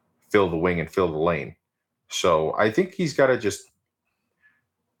fill the wing and fill the lane. So I think he's got to just,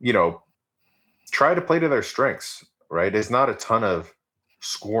 try to play to their strengths, right? There's not a ton of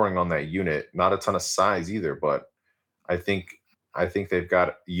scoring on that unit, not a ton of size either, but I think they've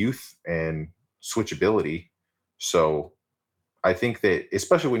got youth and switchability. So I think that,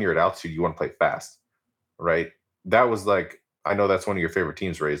 especially when you're at altitude, you want to play fast, right? That was like, I know that's one of your favorite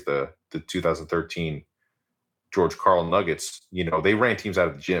teams, Rays, the 2013 George Karl Nuggets. They ran teams out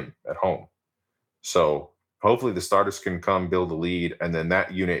of the gym at home. So hopefully the starters can come build a lead, and then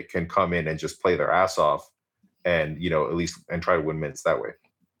that unit can come in and just play their ass off and, at least, and try to win minutes that way.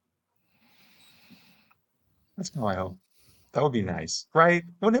 That's how I hope. That would be nice, right?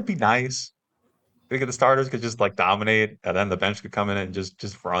 Wouldn't it be nice? Think the starters could just like dominate, and then the bench could come in and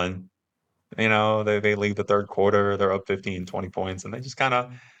just run. They leave the third quarter, they're up 15, 20 points, and they just kind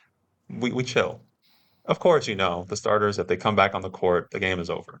of we chill. Of course, the starters, if they come back on the court, the game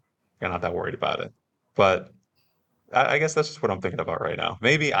is over. You're not that worried about it. But I guess that's just what I'm thinking about right now.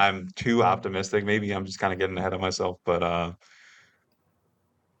 Maybe I'm too optimistic. Maybe I'm just kind of getting ahead of myself. But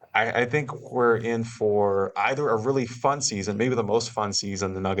I think we're in for either a really fun season, maybe the most fun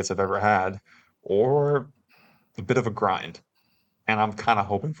season the Nuggets have ever had, or a bit of a grind. And I'm kind of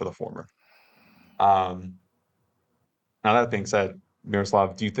hoping for the former. Now that being said,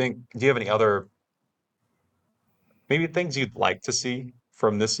 Miroslav, do you have any other maybe things you'd like to see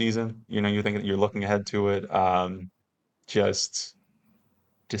from this season? You're thinking, you're looking ahead to it. Just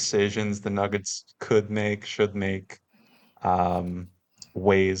decisions the Nuggets could make, should make,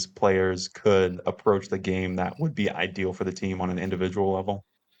 ways players could approach the game that would be ideal for the team on an individual level.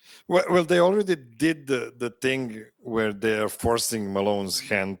 Well, they already did the thing where they're forcing Malone's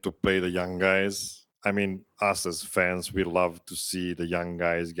hand to play the young guys. I mean, us as fans, we love to see the young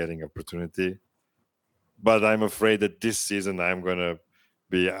guys getting opportunity. But I'm afraid that this season I'm gonna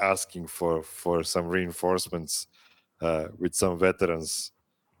be asking for some reinforcements with some veterans,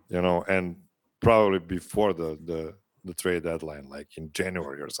 and probably before the trade deadline, like in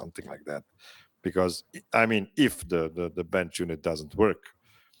January or something like that. Because I mean, if the bench unit doesn't work,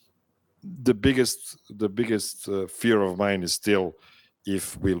 the biggest fear of mine is still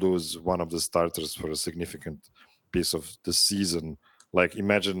if we lose one of the starters for a significant piece of the season. Like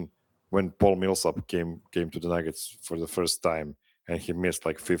imagine when Paul Millsap came to the Nuggets for the first time and he missed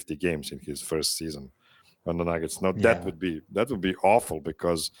like 50 games in his first season on the Nuggets. Now Yeah. that would be awful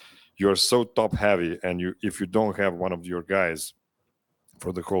because you're so top heavy, and if you don't have one of your guys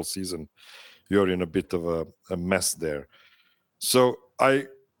for the whole season, you're in a bit of a mess there. So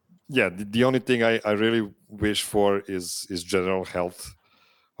the only thing I really wish for is general health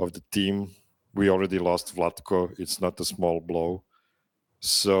of the team. We already lost Vlatko. It's not a small blow.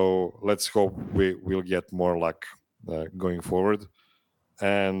 So let's hope we'll get more luck going forward.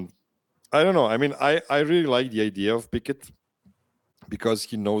 And I don't know. I mean, I really like the idea of Pickett because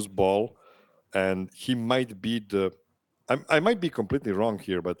he knows ball, and he might be I might be completely wrong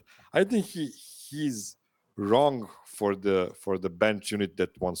here, but I think he's wrong for the bench unit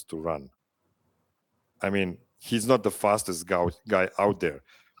that wants to run. I mean, he's not the fastest guy out there.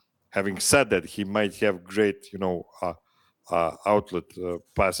 Having said that, he might have great, outlet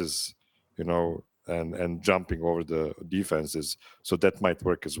passes, and jumping over the defenses. So that might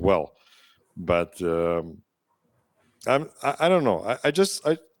work as well. But I don't know.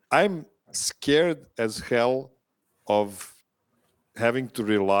 I'm scared as hell of having to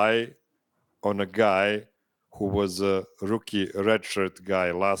rely on a guy who was a rookie redshirt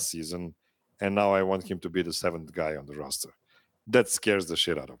guy last season, and now I want him to be the seventh guy on the roster. That scares the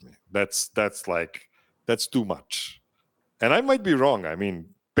shit out of me. That's too much. And I might be wrong. I mean,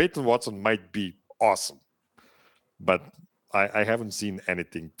 Peyton Watson might be awesome, but I haven't seen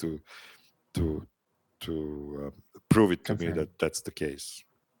anything to prove it to me Confirm. that that's the case.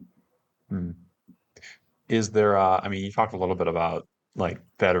 Hmm. Is there, I mean, you talked a little bit about like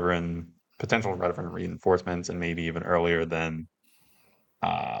potential veteran reinforcements and maybe even earlier than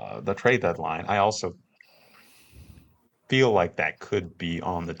the trade deadline. I also feel like that could be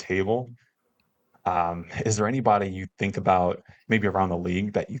on the table. Is there anybody you think about maybe around the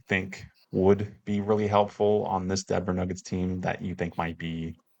league that you think would be really helpful on this Denver Nuggets team that you think might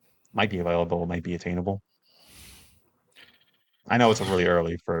be available, might be attainable? I know it's really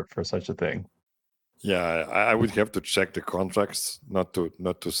early for such a thing. Yeah, I would have to check the contracts, not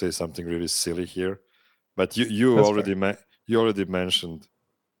to say something really silly here. But you That's already fair. you already mentioned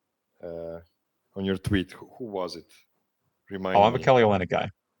on your tweet. Who was it? Oh, Remind I'm a me. Kelly Olynyk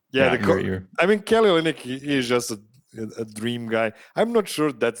guy. Yeah, Yeah, you're I mean, Kelly Olynyk, he is just a dream guy. I'm not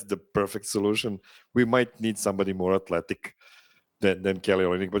sure that's the perfect solution. We might need somebody more athletic than Kelly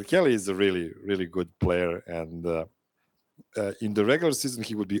Olynyk, but Kelly is a really, really good player, and in the regular season,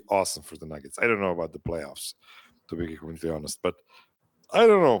 he would be awesome for the Nuggets. I don't know about the playoffs, to be completely honest, but I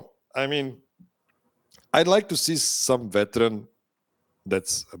don't know. I mean, I'd like to see some veteran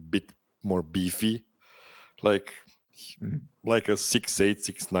that's a bit more beefy, like Mhm. like a 6'8",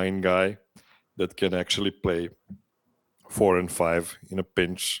 6'9" guy that can actually play 4 and 5 in a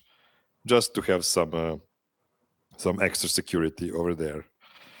pinch, just to have some extra security over there.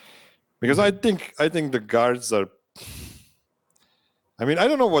 Because I think the guards are. I mean, I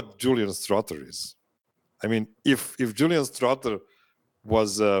don't know what Julian Strother is. I mean, if Julian Strother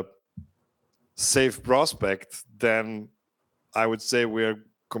was a safe prospect, then I would say we're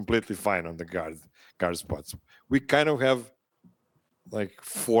completely fine on the guard spots. We kind of have like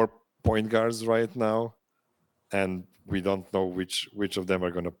 4 point guards right now, and we don't know which of them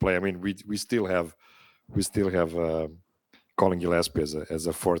are going to play. I mean, we still have Colin Gillespie as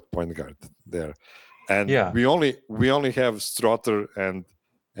a fourth point guard there, and Yeah. we only have Strother and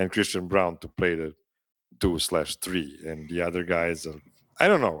Christian Brown to play the 2/3, and the other guys are, I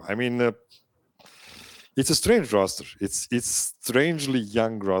don't know. I mean, it's a strange roster. It's strangely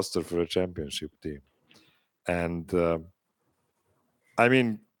young roster for a championship team, and I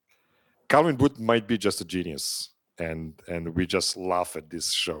mean, Calvin Booth might be just a genius, and we just laugh at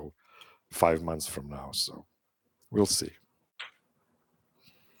this show 5 months from now. So we'll see.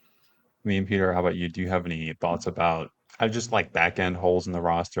 Me and Peter, how about you? Do you have any thoughts about I just like back end holes in the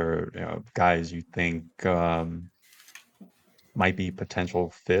roster, guys you think might be potential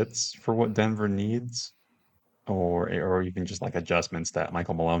fits for what Denver needs, or even just like adjustments that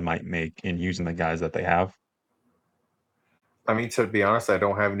Michael Malone might make in using the guys that they have? I mean, to be honest, I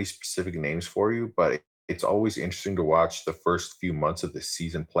don't have any specific names for you, but it's always interesting to watch the first few months of the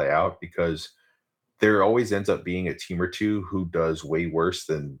season play out because there always ends up being a team or two who does way worse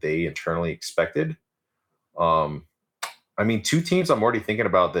than they internally expected. Um, I mean, two teams I'm already thinking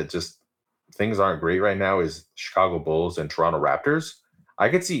about that just things aren't great right now is Chicago Bulls and Toronto Raptors. I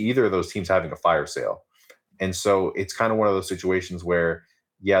could see either of those teams having a fire sale. And so it's kind of one of those situations where,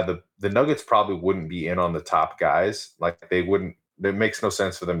 yeah, the Nuggets probably wouldn't be in on the top guys. Like they wouldn't. It makes no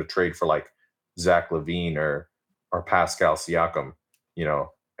sense for them to trade for like Zach Levine or Pascal Siakam,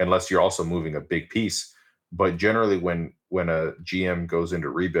 unless you're also moving a big piece. But generally, when a GM goes into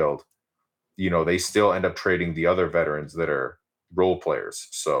rebuild, they still end up trading the other veterans that are role players.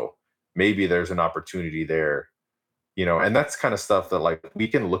 So maybe there's an opportunity there, and that's kind of stuff that like we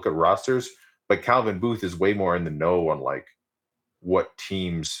can look at rosters, but Calvin Booth is way more in the know on like what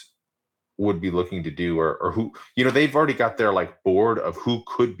teams would be looking to do or who, they've already got their like board of who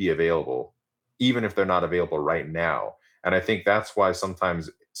could be available, even if they're not available right now. And I think that's why sometimes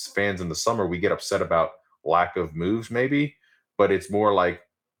fans in the summer, we get upset about lack of moves, maybe, but it's more like,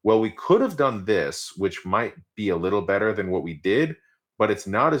 well, we could have done this, which might be a little better than what we did, but it's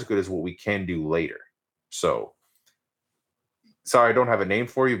not as good as what we can do later. So sorry, I don't have a name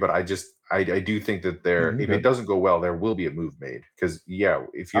for you, but I do think that No, there, you're if it good. doesn't go well, there will be a move made. Because yeah,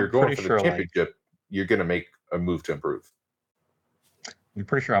 if you're I'm going pretty for the sure like championship, you're going to make a move to improve. I'm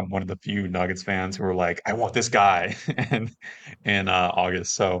pretty sure I'm one of the few Nuggets fans who are like, I want this guy in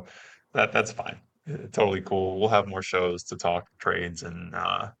August. So that's fine. Totally cool. We'll have more shows to talk trades and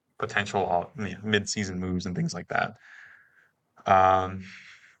potential mid-season moves and things like that. Um,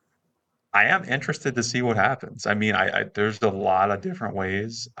 I am interested to see what happens. I mean, I there's a lot of different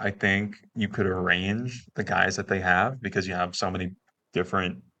ways I think you could arrange the guys that they have because you have so many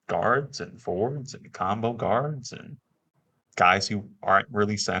different guards and forwards and combo guards and guys who aren't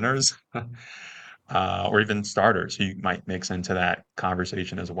really centers, or even starters who you might mix into that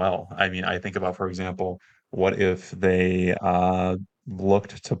conversation as well. I mean, I think about, for example, what if they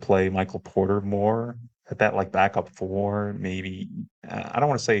looked to play Michael Porter more at that like backup four, maybe. I don't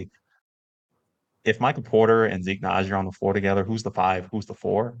want to say if Michael Porter and Zeke Naji are on the floor together, who's the five, who's the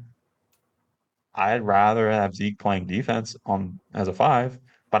four? I'd rather have Zeke playing defense on as a five,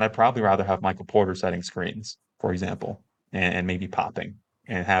 but I'd probably rather have Michael Porter setting screens, for example, and maybe popping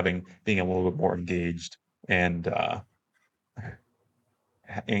and being a little bit more engaged and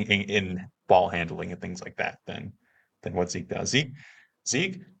in ball handling and things like that than what Zeke does.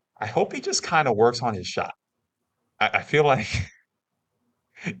 Zeke, I hope he just kind of works on his shot. I feel like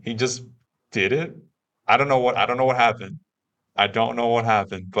he just did it. I don't know what happened. I don't know what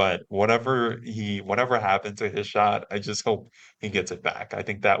happened, but whatever happened to his shot, I just hope he gets it back. I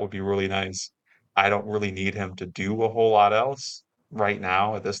think that would be really nice. I don't really need him to do a whole lot else right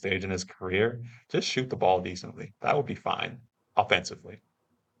now at this stage in his career. Just shoot the ball decently. That would be fine offensively.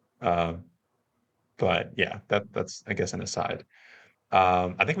 Um, but yeah, that's I guess an aside.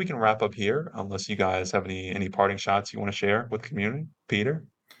 I think we can wrap up here unless you guys have any parting shots you want to share with the community. Peter?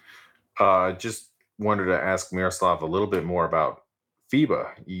 Just wanted to ask Miroslav a little bit more about FIBA.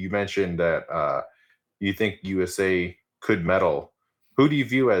 You mentioned that you think USA could medal. Who do you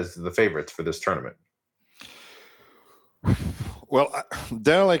view as the favorites for this tournament? Well,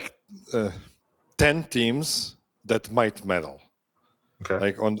 there are like 10 teams that might medal. Okay.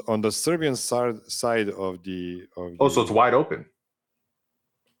 Like on the Serbian side of the Oh, so it's wide open.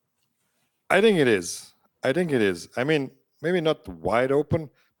 I think it is. I mean, maybe not wide open,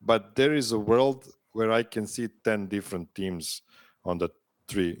 but there is a world where I can see 10 different teams on the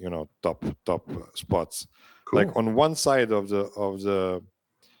three, top spots. Cool. Like on one side of the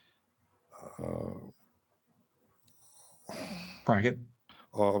Bracket?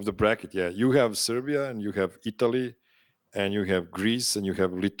 of the bracket, yeah, you have Serbia and you have Italy and you have Greece and you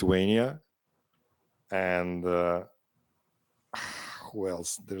have Lithuania and who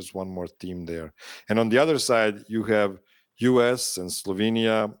else? There's one more team there. And on the other side, you have US and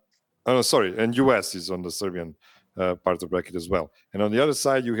Slovenia. Oh, no, sorry, and US is on the Serbian part of the bracket as well. And on the other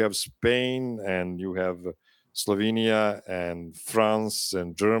side, you have Spain and you have Slovenia and France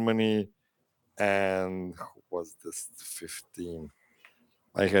and Germany. And who was this 15?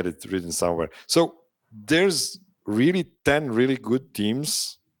 I had it written somewhere. So there's really 10 really good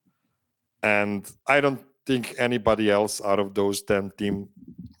teams. And I don't think anybody else out of those 10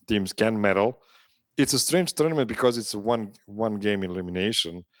 teams can medal. It's a strange tournament because it's a one game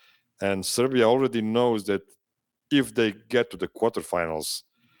elimination, and Serbia already knows that if they get to the quarterfinals,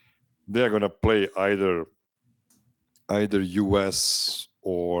 they're gonna play either US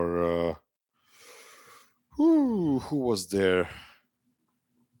or Who was there?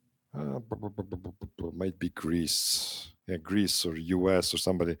 Might be Greece. Yeah, Greece or US or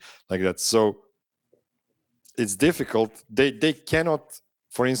somebody like that. So it's difficult. They cannot,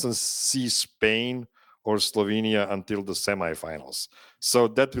 for instance, see Spain or Slovenia until the semifinals. So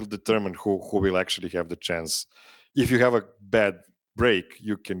that will determine who will actually have the chance. If you have a bad break,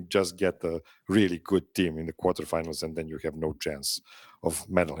 you can just get a really good team in the quarterfinals, and then you have no chance of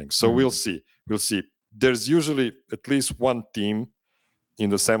medaling. So we'll see. We'll see. There's usually at least one team in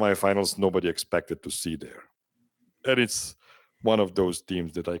the semifinals nobody expected to see there, and it's one of those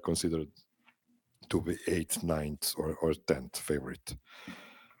teams that I consider to be 8th, 9th, or 10th favorite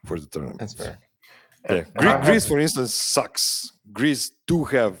for the tournament. That's fair. Yeah, Greece, for instance, sucks. Greece do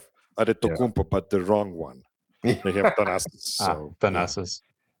have Adetokounmpo, but the wrong one. They have Thanasis. So Thanasis.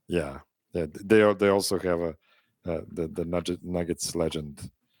 yeah. They also have the Nuggets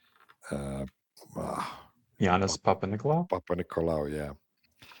legend, Giannis Papanikolaou. Papanikolaou. Yeah.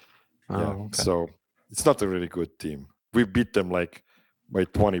 Oh, Yeah. okay. So it's not a really good team. We beat them like by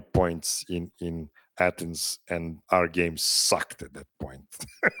 20 points in Athens, and our game sucked at that point.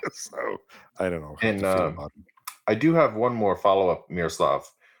 So I don't know how to feel about it. I do have one more follow-up, Miroslav.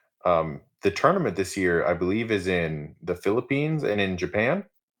 The tournament this year, I believe, is in the Philippines and in Japan.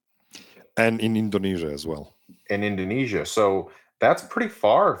 And in Indonesia as well. And Indonesia. So that's pretty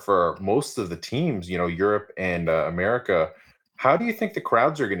far for most of the teams, Europe and America. How do you think the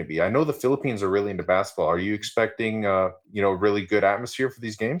crowds are going to be? I know the Philippines are really into basketball. Are you expecting, really good atmosphere for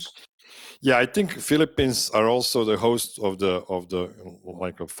these games? Yeah, I think Philippines are also the host of the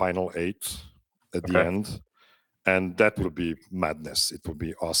like a final 8 at the end, and that will be madness. It will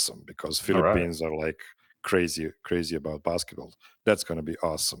be awesome because Philippines are like crazy about basketball. That's going to be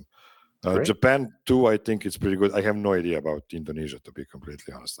awesome. Japan too, I think it's pretty good. I have no idea about Indonesia, to be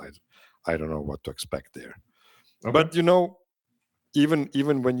completely honest. I don't know what to expect there. But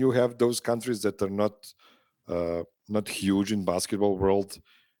even when you have those countries that are not huge in basketball world,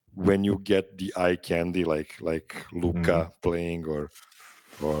 when you get the eye candy like Luka playing or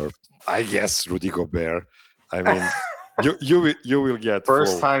I guess Rudy Gobert, I mean you will get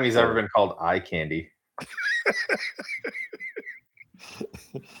first time he's ever been called eye candy.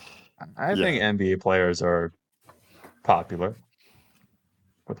 I think NBA players are popular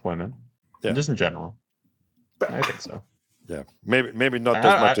with women, just in general. I think so. Yeah, maybe not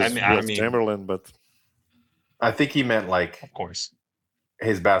as much as Will Chamberlain, but I think he meant like, of course,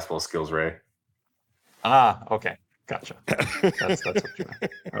 his basketball skills, Ray. Okay, gotcha. That's what you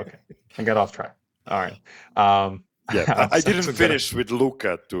meant. Okay, I got off track. All right. I didn't finish with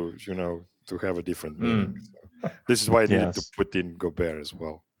Luka to have a different meaning. So this is why I needed to put in Gobert as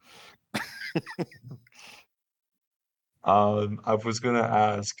well. I was gonna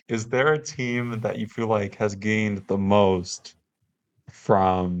ask, is there a team that you feel like has gained the most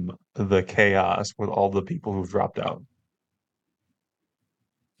from the chaos with all the people who've dropped out?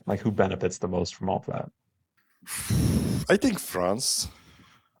 Like, who benefits the most from all of that? I think France.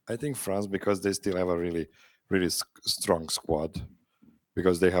 Because they still have a really, really strong squad.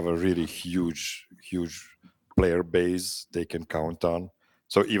 Because they have a really huge player base they can count on.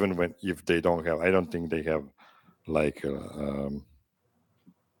 So even if they don't have, I don't think they have like oh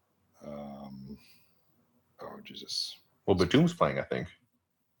Jesus. Well, Batum's playing, I think.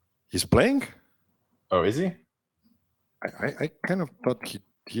 He's playing? Oh, is he? I kind of thought he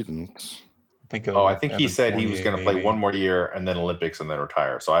didn't. I think he said he was going to play one more year and then Olympics and then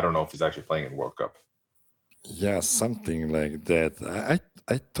retire. So I don't know if he's actually playing in World Cup. Yeah, something like that.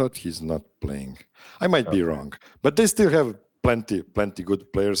 I thought he's not playing. I might be wrong, but they still have plenty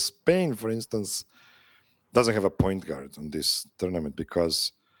good players. Spain, for instance, doesn't have a point guard on this tournament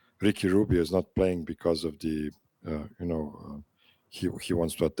because Ricky Rubio is not playing because of the he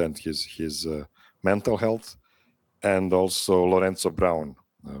wants to attend his mental health, and also Lorenzo Brown,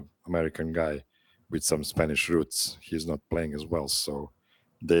 American guy with some Spanish roots, he's not playing as well. So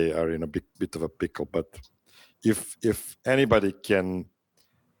they are in a bit of a pickle. But if anybody can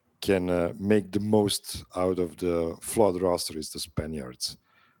make the most out of the flawed roster, is the Spaniards.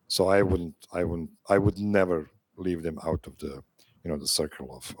 So I would never leave them out of the the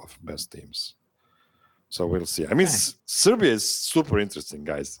circle of best teams. So we'll see. I mean, Serbia is super interesting,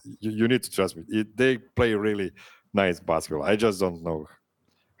 guys. You need to trust me. They play really nice basketball. I just don't know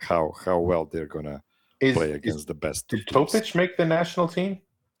how well they're gonna play against the best. Did Topic make the national team?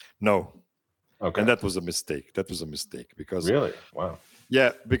 No. Okay. And that was a mistake. Because really, wow.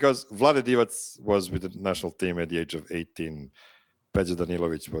 Yeah, because Vlade Divac was with the national team at the age of 18. Peđa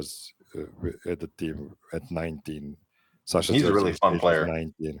Danilovic was at the team at 19. Sasha He's a really fun player.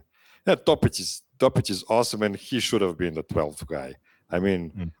 19. Yeah, Topic Topic is awesome, and he should have been the 12th guy. I mean,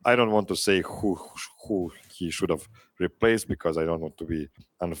 Mm. I don't want to say who he should have replaced because I don't want to be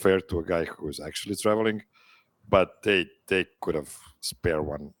unfair to a guy who is actually traveling. But they could have spare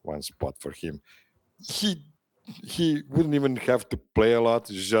one spot for him. He wouldn't even have to play a lot.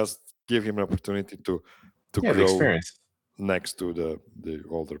 Just give him an opportunity to Yeah, the grow experience. next to the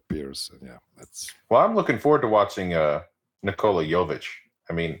older peers. And yeah, that's Well, I'm looking forward to watching Nikola Jovic.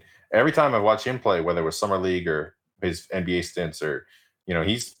 I mean, every time I watch him play, whether it was summer league or his NBA stints, or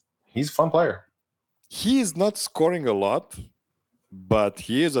he's a fun player. he is not scoring a lot, but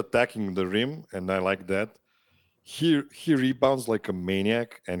he is attacking the rim, and I like that. He rebounds like a maniac,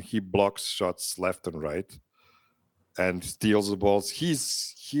 and he blocks shots left and right, and steals the balls.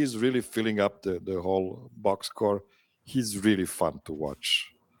 He's really filling up the whole box score. He's really fun to watch,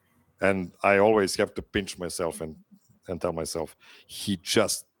 and I always have to pinch myself and tell myself he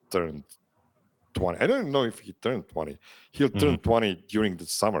just turned 20. I don't know if he turned 20. He'll turn 20 during the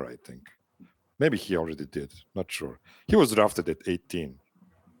summer, I think. Maybe he already did. Not sure. He was drafted at 18.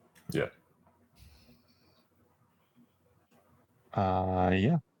 Yeah.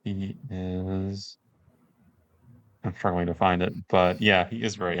 Yeah, he is. I'm struggling to find it, but yeah, he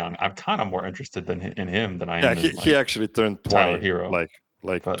is very young. I'm kind of more interested in him than I Yeah, am in he actually turned 20 Tyler Hero,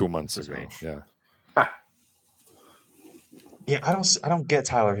 like but 2 months this is ago. me. Yeah. Yeah, I don't get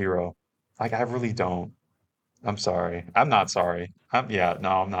Tyler Hero. Like, I really don't. I'm sorry. I'm not sorry. I'm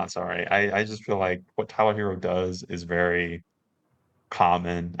not sorry. I just feel like what Tyler Hero does is very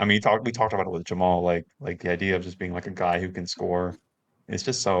common. I mean, we talked about it with Jamal, like the idea of just being like a guy who can score. It's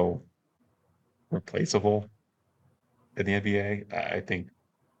just so replaceable in the NBA. I think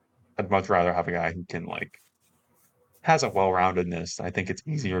I'd much rather have a guy who can has a well-roundedness. I think it's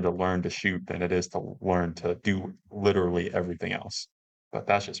easier to learn to shoot than it is to learn to do literally everything else. But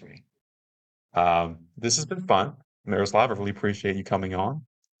that's just me. This has been fun. Miroslav, I really appreciate you coming on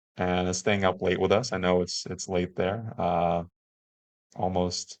and staying up late with us. I know it's late there,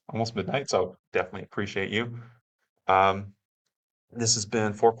 almost midnight, so definitely appreciate you. This has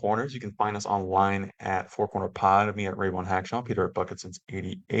been Four Corners. You can find us online at Four Corner Pod, me at Ray1 Hackshaw, Peter at Bucket since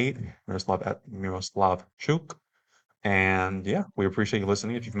 88, Miroslav at Miroslav Chuk. And yeah, we appreciate you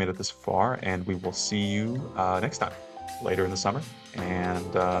listening if you've made it this far, and we will see you next time later in the summer.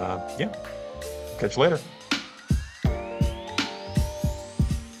 And yeah, catch you later.